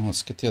it wrong.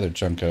 Let's get the other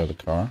junk out of the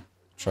car.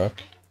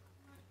 Truck.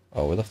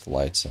 Oh, we left the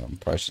lights on.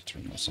 Probably should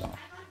turn those off.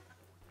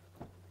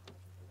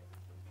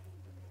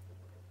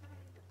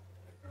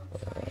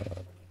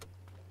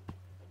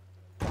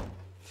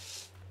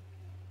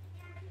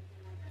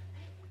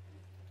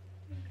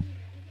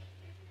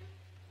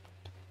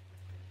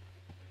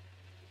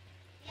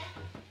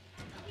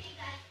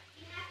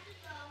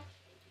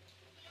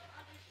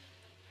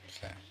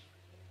 Okay.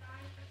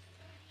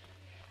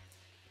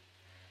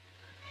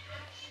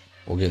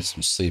 We'll get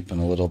some sleep in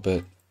a little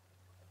bit.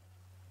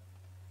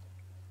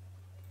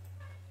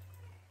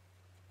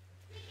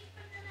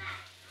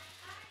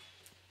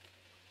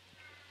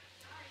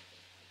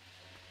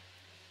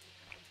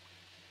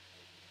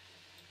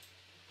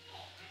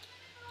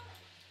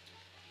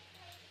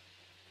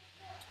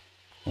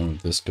 I wonder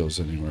if this goes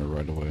anywhere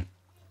right away.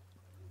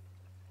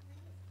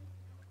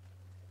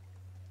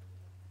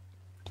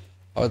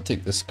 I would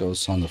think this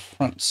goes on the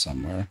front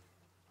somewhere.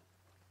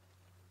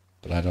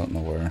 But I don't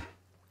know where.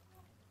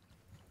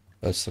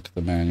 Let's look at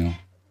the manual.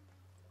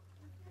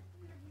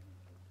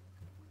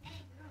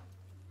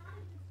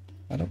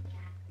 I don't...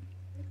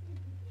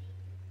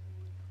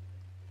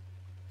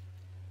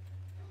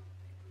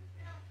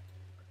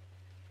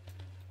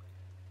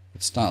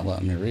 It's not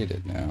letting me read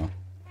it now.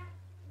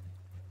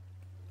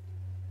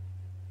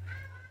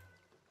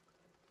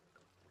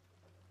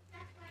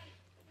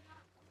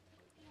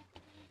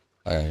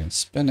 I can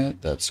spin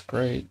it, that's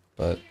great,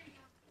 but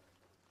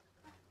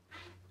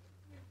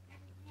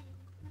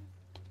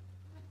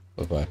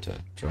we're about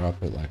to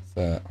drop it like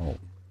that. Oh,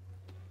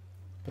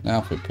 but now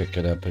if we pick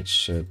it up, it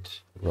should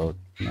rotate.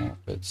 No,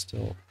 it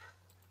still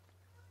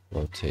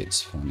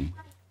rotates funny.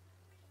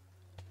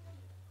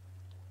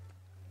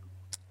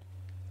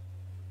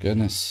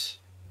 Goodness.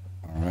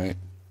 All right.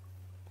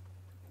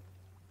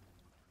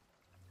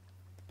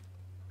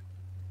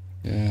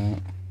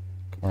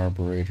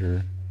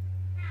 carburetor.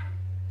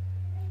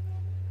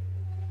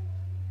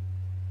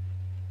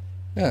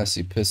 Yeah,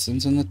 see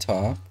pistons in the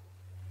top,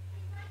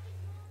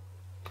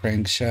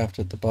 crankshaft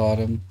at the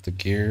bottom, the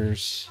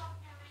gears,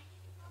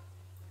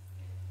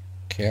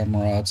 cam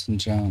rods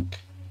and junk.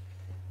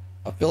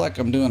 I feel like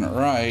I'm doing it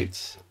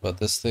right, but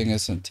this thing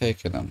isn't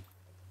taking them.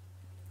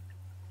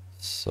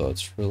 So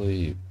it's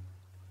really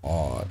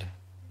odd.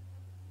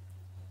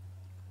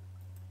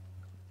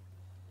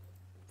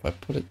 If I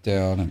put it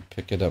down and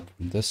pick it up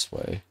from this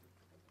way,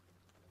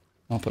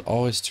 nope, it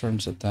always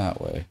turns it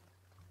that way.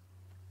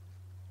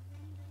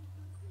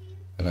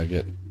 And I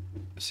get,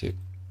 see,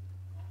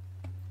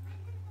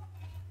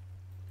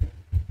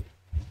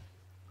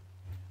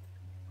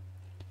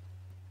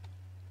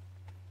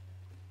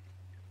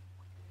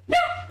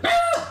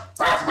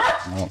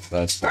 oh,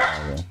 that's the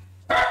problem.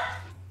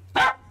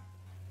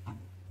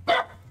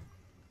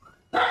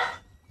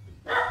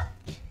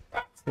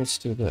 Let's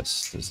do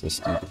this. Does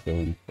this need to go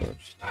in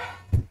first?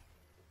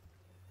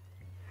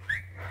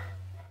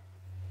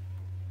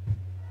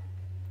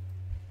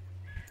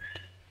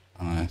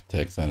 I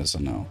take that as a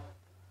no.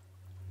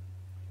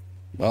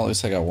 Well, at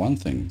least I got one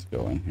thing to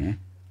go in here.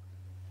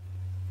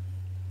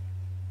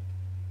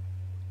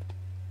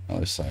 At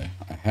least I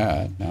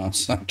had. Now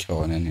it's not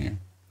going in here.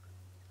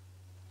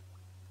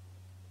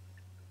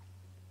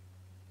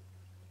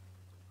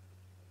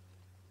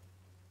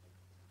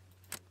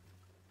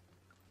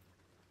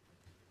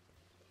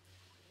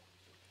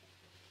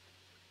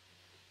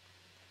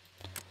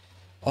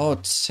 Oh,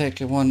 it's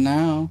taking one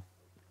now.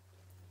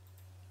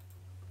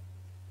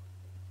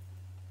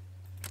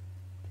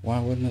 Why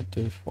wouldn't it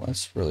do?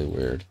 That's really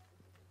weird.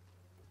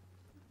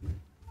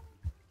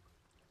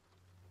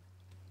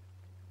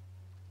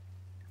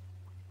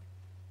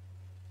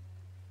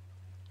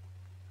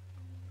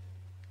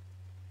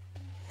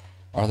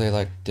 Are they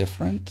like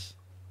different?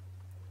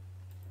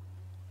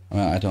 I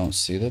mean, I don't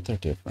see that they're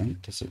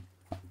different. Does it?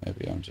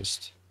 Maybe I'm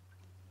just.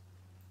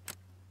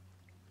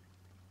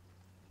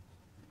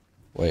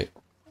 Wait,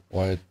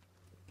 why?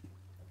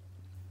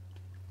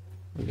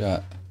 We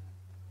got.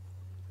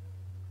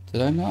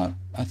 Did I not?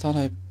 I thought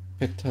I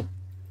picked up.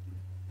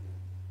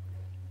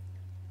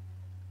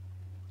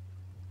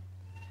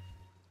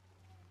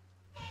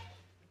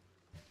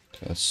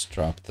 Okay, let's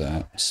drop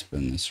that.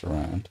 Spin this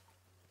around.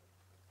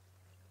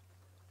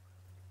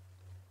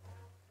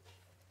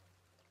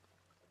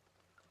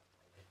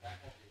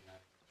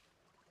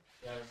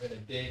 In a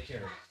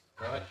daycare.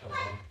 What?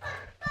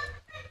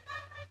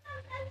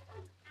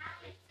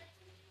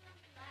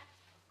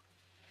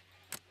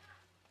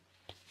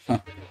 Huh.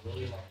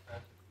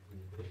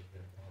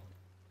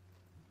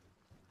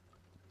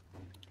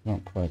 I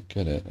don't quite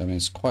get it. I mean,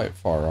 it's quite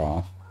far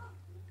off.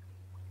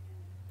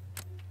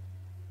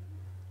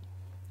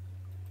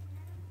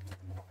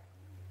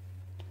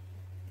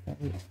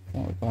 We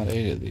bought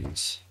 8 of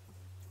these.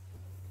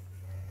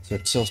 Is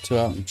there still 2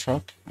 out in the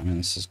truck? I mean,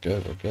 this is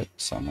good. We'll get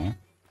somewhere.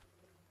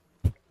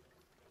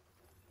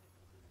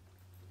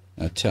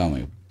 Now tell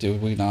me, did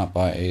we not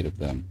buy 8 of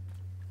them?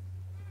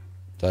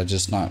 Did I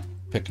just not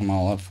pick them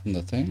all up from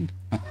the thing?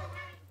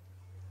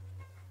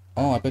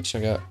 Oh, I bet you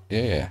I got...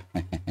 Yeah.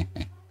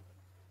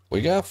 We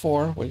got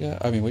 4. We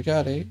got 8. We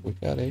got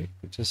 8.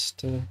 We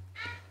just,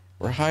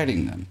 we're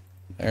hiding them.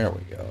 There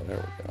we go. There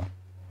we go.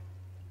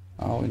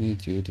 All we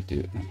need you to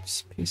do...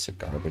 This piece of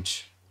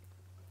garbage.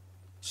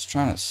 Just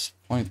trying to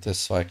point this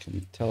so I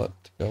can tell it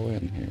to go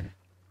in here.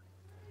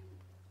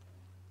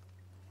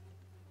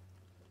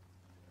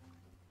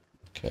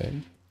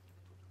 Okay.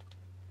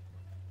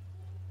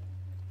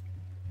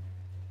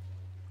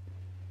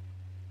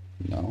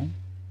 No.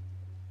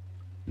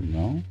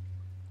 No.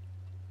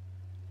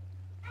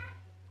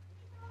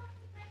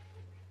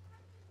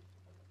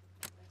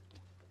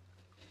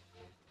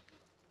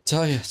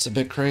 Tell you, it's a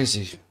bit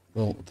crazy.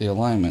 Well, the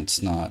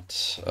alignment's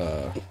not,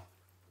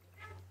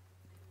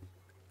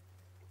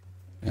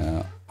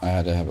 yeah, I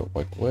had to have it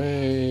like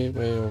way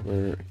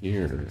over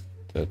here.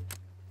 That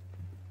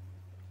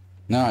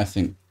now I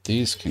think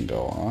these can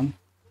go on.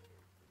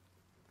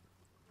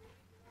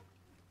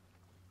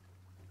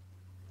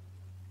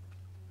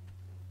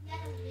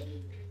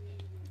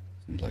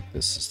 Seems like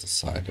this is the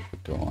side it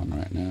would go on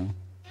right now.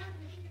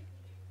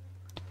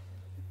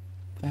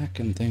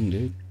 Backing thing,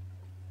 dude.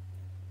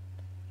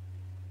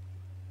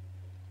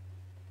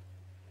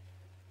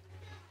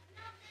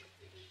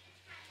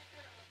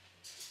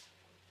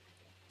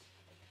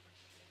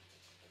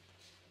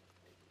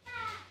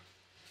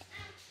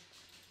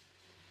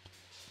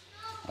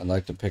 I'd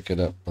like to pick it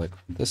up like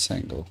from this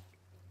angle.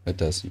 It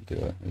doesn't do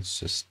it. It's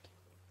just...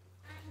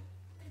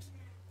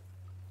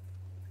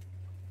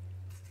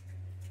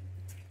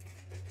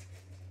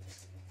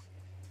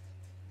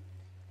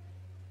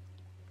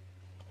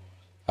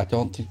 I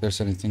don't think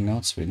there's anything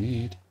else we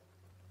need.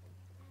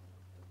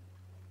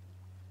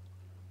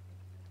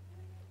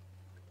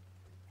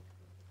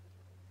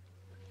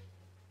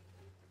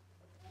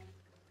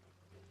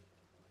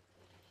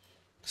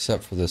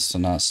 Except for this to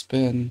not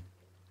spin.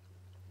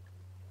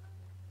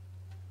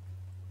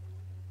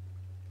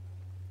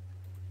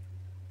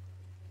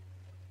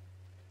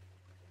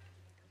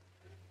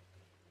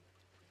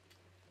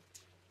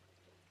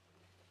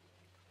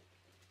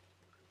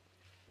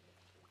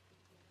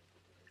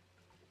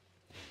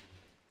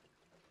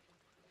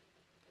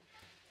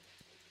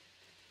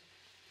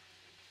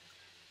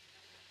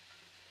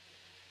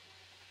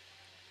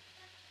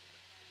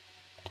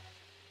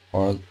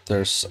 Or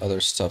there's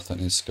other stuff that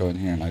needs to go in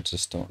here and I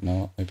just don't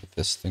know. Maybe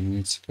this thing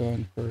needs to go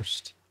in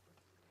first.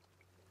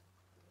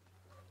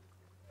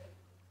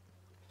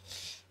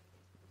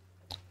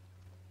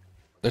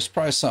 There's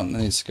probably something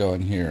that needs to go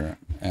in here.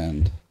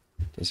 And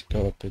does it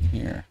go up in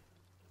here?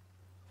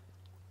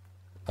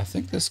 I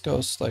think this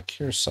goes like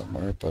here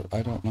somewhere, but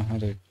I don't know how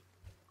to...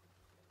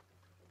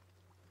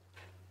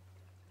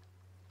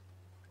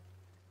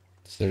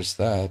 There's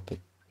that, but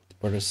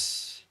where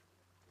does...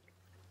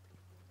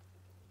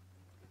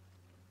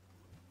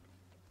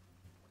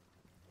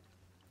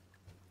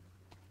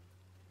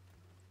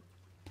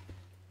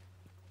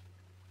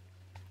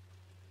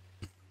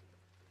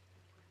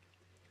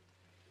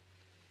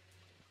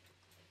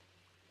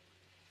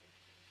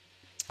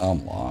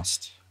 I'm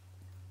lost.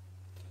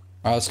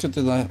 Alright, let's get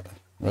the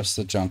rest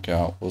of the junk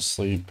out. We'll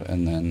sleep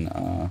and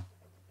then,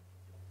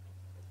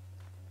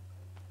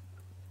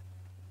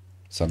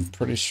 so I'm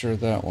pretty sure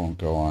that won't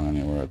go on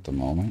anywhere at the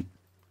moment.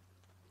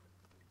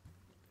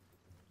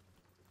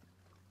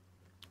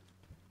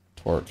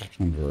 Torque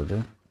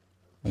converter.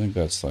 I think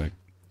that's like,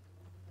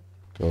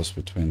 goes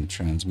between the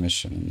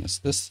transmission and this.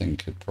 This thing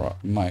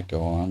might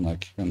go on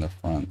like here in the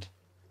front.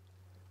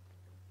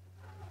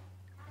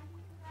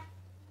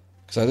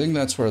 Because I think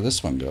that's where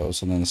this one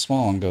goes, and then the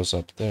small one goes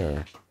up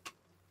there.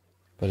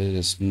 But it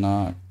is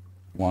not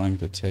wanting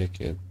to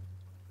take it.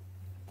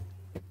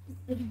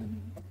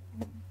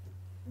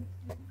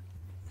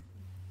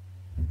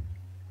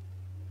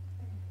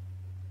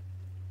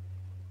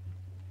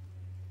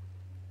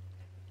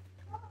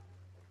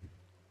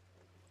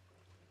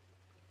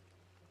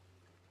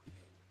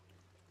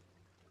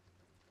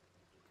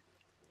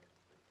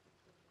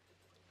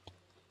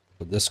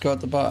 Would this go at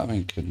the bottom? I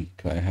mean,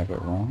 could I have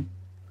it wrong?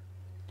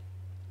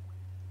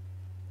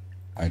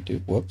 I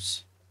do.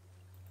 Whoops.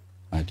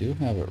 I do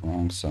have it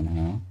wrong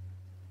somehow.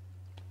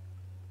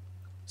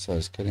 So I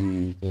was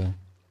getting the...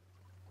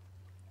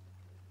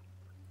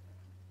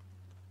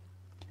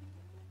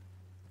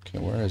 Okay,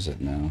 where is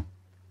it now?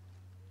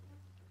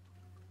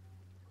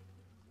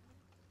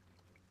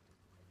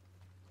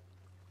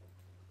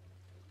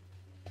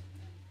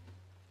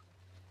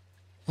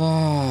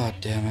 Ah,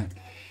 damn it.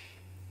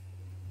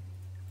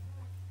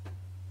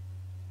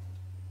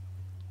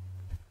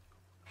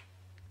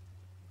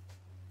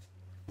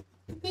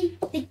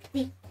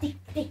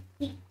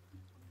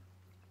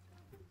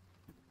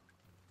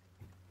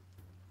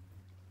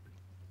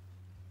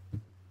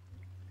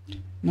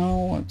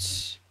 No,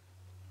 it's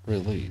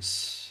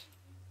release.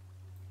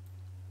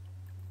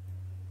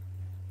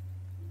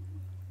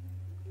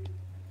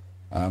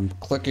 I'm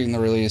clicking the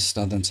release,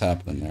 nothing's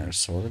happening there,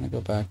 so we're gonna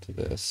go back to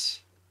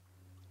this.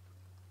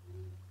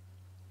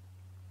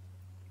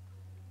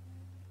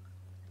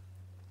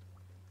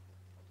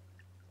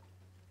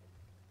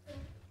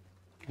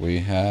 We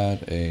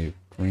had a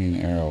green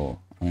arrow,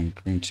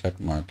 green check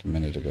mark a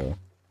minute ago.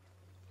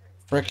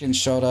 Frickin'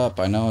 showed up,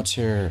 I know it's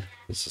here.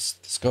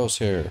 This goes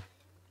here.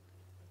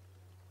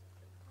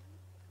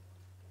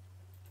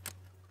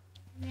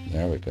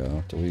 There we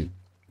go. Do we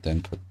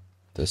then put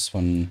this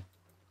one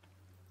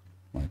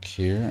like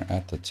here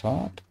at the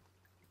top?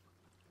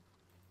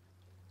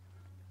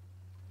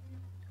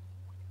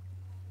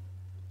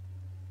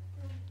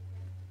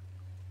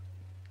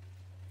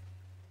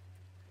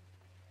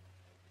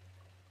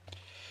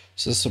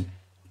 So this will,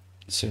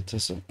 see it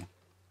doesn't,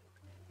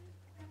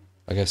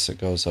 I guess it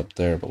goes up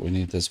there, but we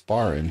need this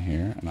bar in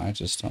here, and I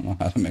just don't know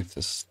how to make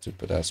this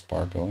stupid ass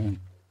bar go in.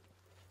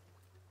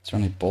 Is there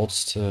any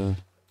bolts to...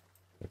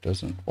 It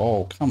doesn't...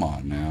 Whoa, come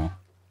on now.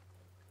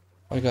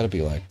 Why you gotta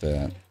be like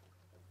that?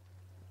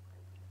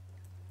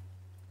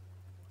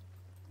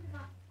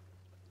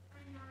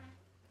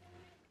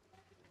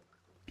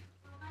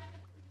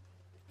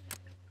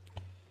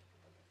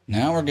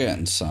 Now we're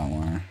getting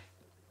somewhere.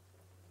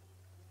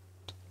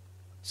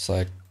 It's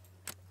like...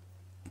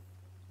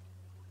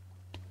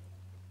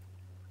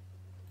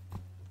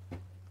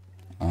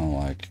 I don't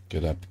like,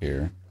 get up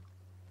here.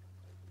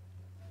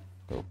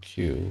 Go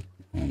Q,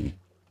 and...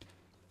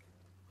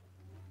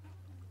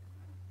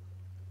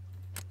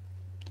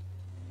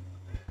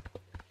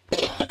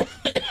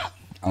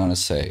 I want to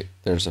say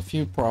there's a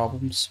few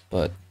problems,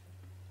 but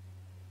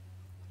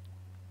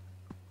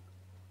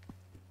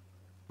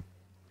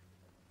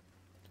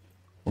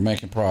we're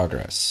making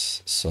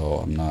progress, so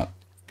I'm not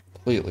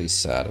completely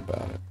sad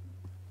about it.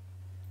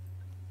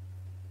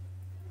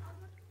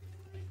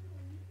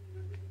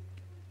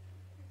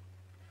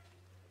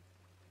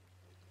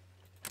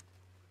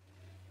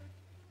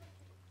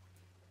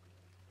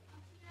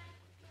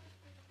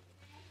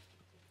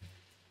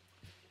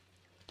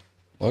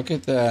 Look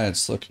at that,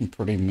 it's looking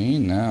pretty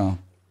mean now.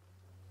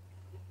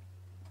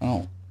 I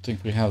don't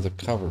think we have the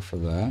cover for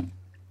that.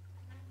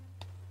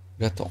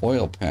 We got the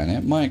oil pan.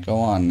 It might go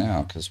on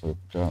now because we've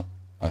got,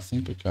 I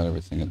think we've got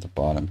everything at the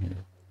bottom here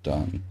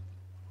done.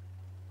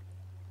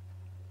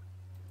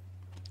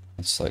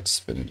 Let's like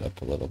spin it up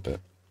a little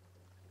bit.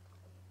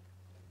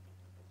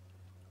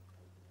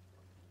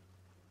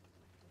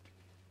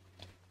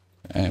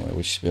 Anyway,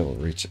 we should be able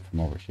to reach it from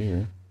over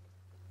here.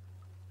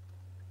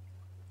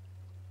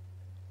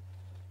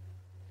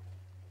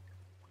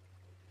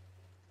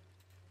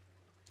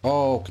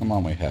 Oh, come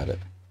on, we had it.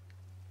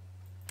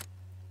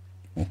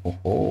 Oh, ho,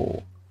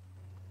 ho.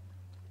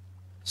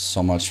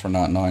 So much for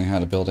not knowing how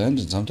to build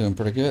engines. I'm doing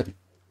pretty good.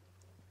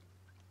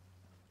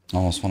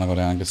 Almost want to go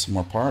down and get some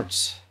more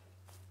parts.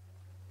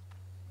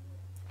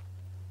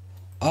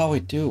 Oh, we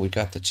do. We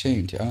got the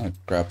chain. I'm going to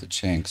grab the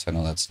chain because I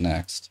know that's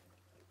next.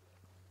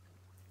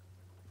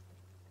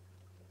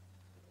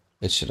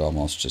 It should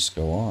almost just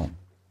go on.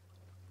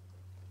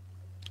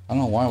 I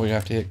don't know why we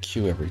have to hit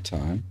Q every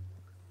time.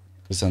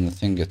 Because then the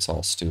thing gets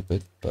all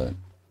stupid, but...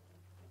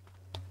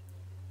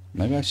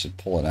 Maybe I should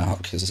pull it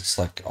out because it's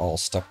like all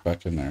stuck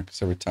back in there.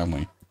 Because every time we...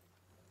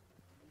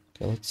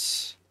 Okay,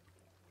 let's...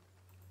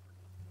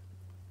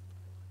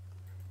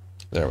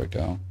 There we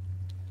go.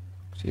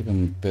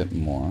 Even a bit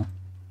more.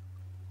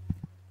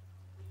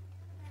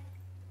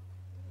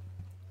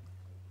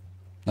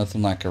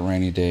 Nothing like a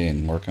rainy day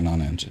and working on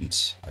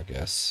engines, I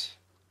guess.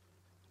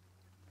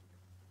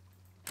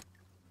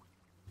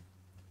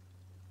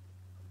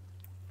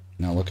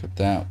 Now look at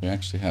that. We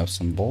actually have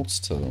some bolts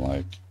to,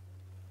 like,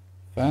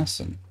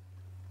 fasten.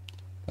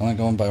 Only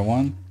going by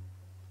one?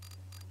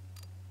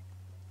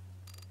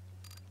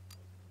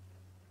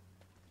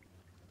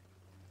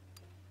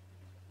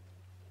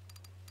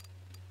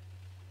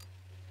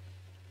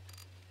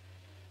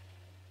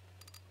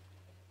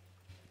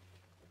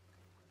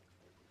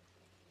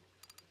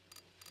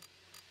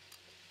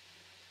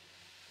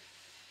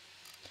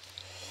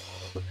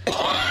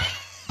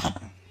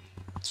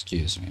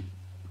 Excuse me.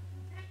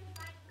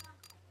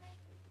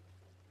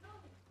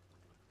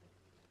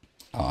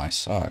 Oh, I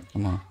saw it.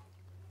 Come on.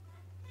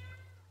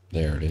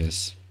 There it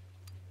is.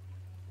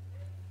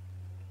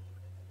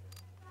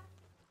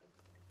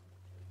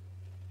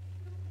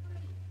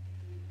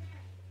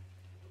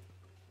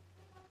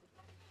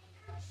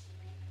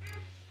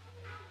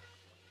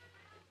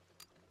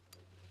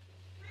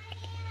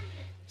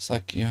 It's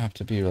like you have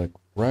to be like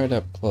right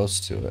up close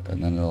to it,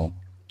 and then it'll...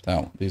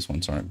 these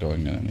ones aren't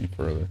going in any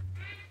further.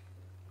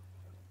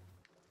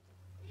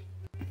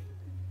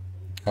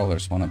 Oh,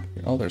 there's one up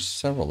here. Oh, there's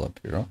several up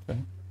here. Okay.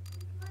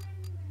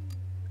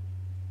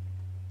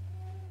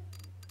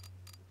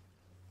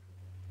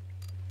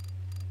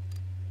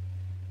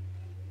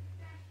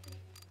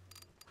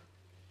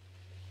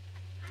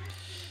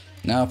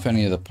 Now, if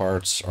any of the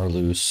parts are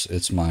loose,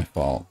 it's my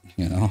fault,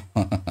 you know?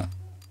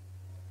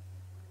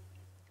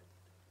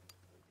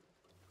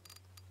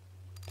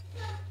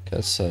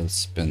 Let's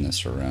spin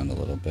this around a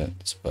little bit.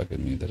 It's bugging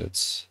me that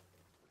it's...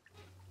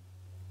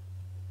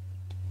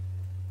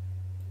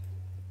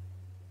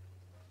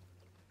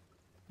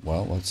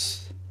 Well,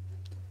 let's...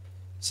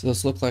 So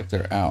those look like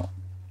they're out.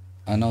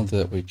 I know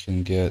that we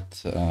can get...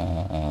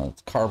 the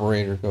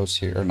carburetor goes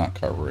here. Or not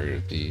carburetor,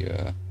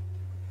 the...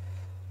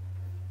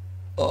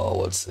 Oh,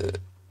 what's it?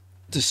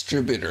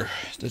 Distributor.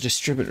 The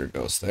distributor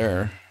goes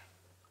there.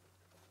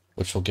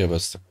 Which will give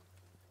us the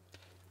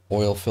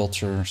oil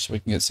filter, so we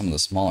can get some of the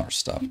smaller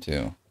stuff,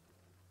 too.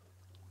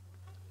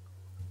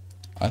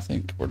 I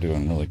think we're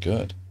doing really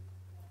good.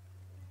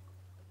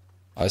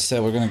 I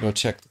said we're going to go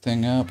check the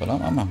thing out, but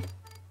I'm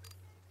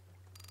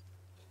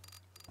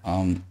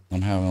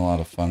having a lot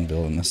of fun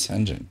building this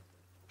engine.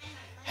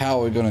 How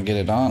are we going to get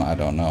it on? I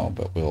don't know,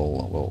 but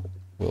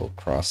we'll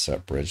cross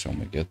that bridge when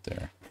we get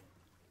there.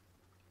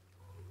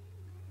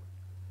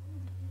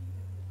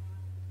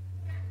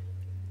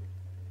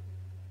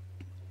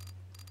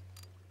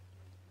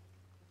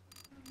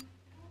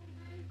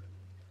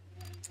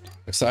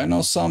 Because I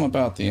know some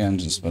about the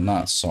engines, but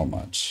not so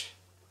much.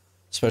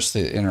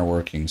 Especially the inner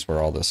workings where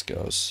all this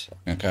goes. I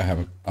think I have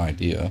an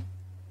idea.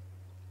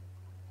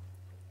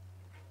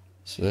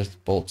 So there's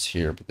bolts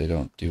here, but they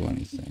don't do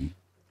anything.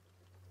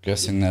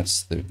 Guessing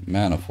that's the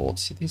manifold.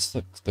 See, these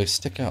look, they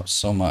stick out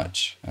so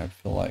much. I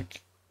feel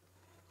like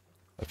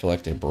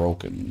they're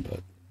broken, but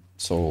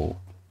so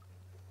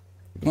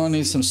we're gonna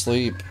need some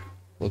sleep.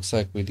 Looks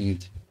like we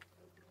need,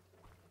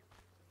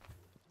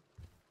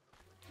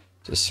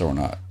 just so we're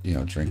not, you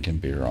know, drinking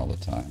beer all the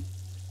time.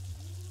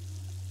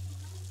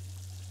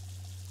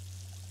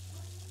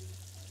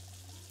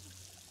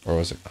 Or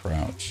was it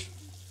crouch?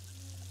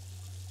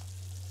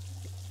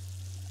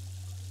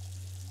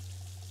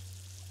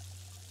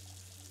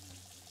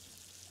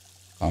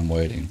 I'm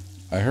waiting.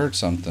 I heard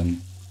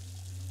something.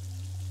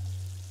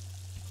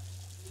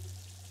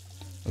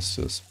 Let's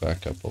just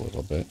back up a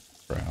little bit.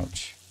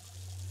 Crouch.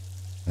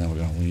 And then we're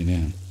going to lean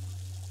in.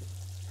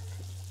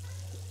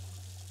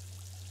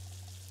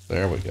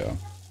 There we go.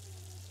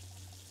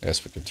 I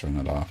guess we could turn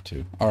that off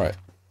too. Alright.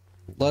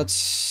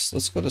 Let's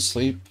go to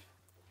sleep.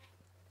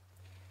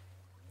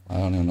 I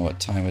don't even know what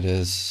time it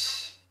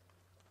is.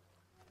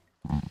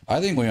 I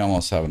think we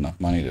almost have enough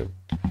money to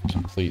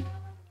complete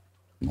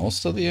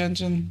most of the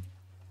engine.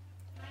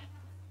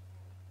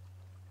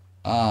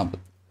 But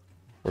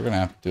we're gonna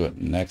have to do it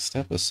next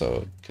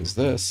episode,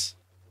 because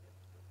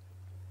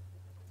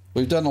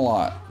we've done a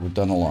lot.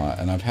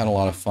 And I've had a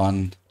lot of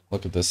fun.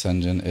 Look at this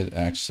engine. It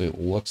actually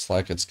looks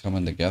like it's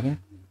coming together.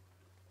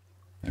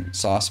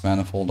 Exhaust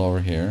manifold over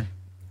here.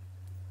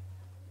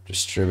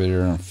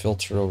 distributor and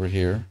filter over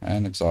here,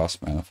 and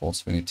exhaust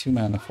manifolds. We need 2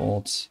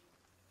 manifolds,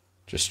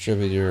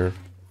 distributor,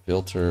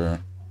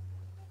 filter,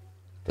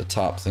 the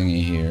top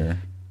thingy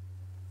here,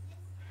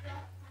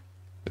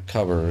 the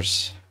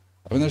covers.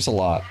 I mean, there's a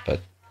lot, but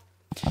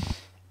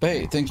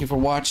hey, thank you for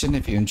watching.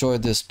 If you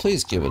enjoyed this,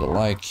 please give it a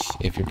like.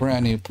 If you're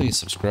brand new, please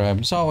subscribe.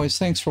 As always,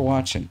 thanks for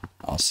watching.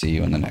 I'll see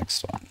you in the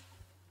next one.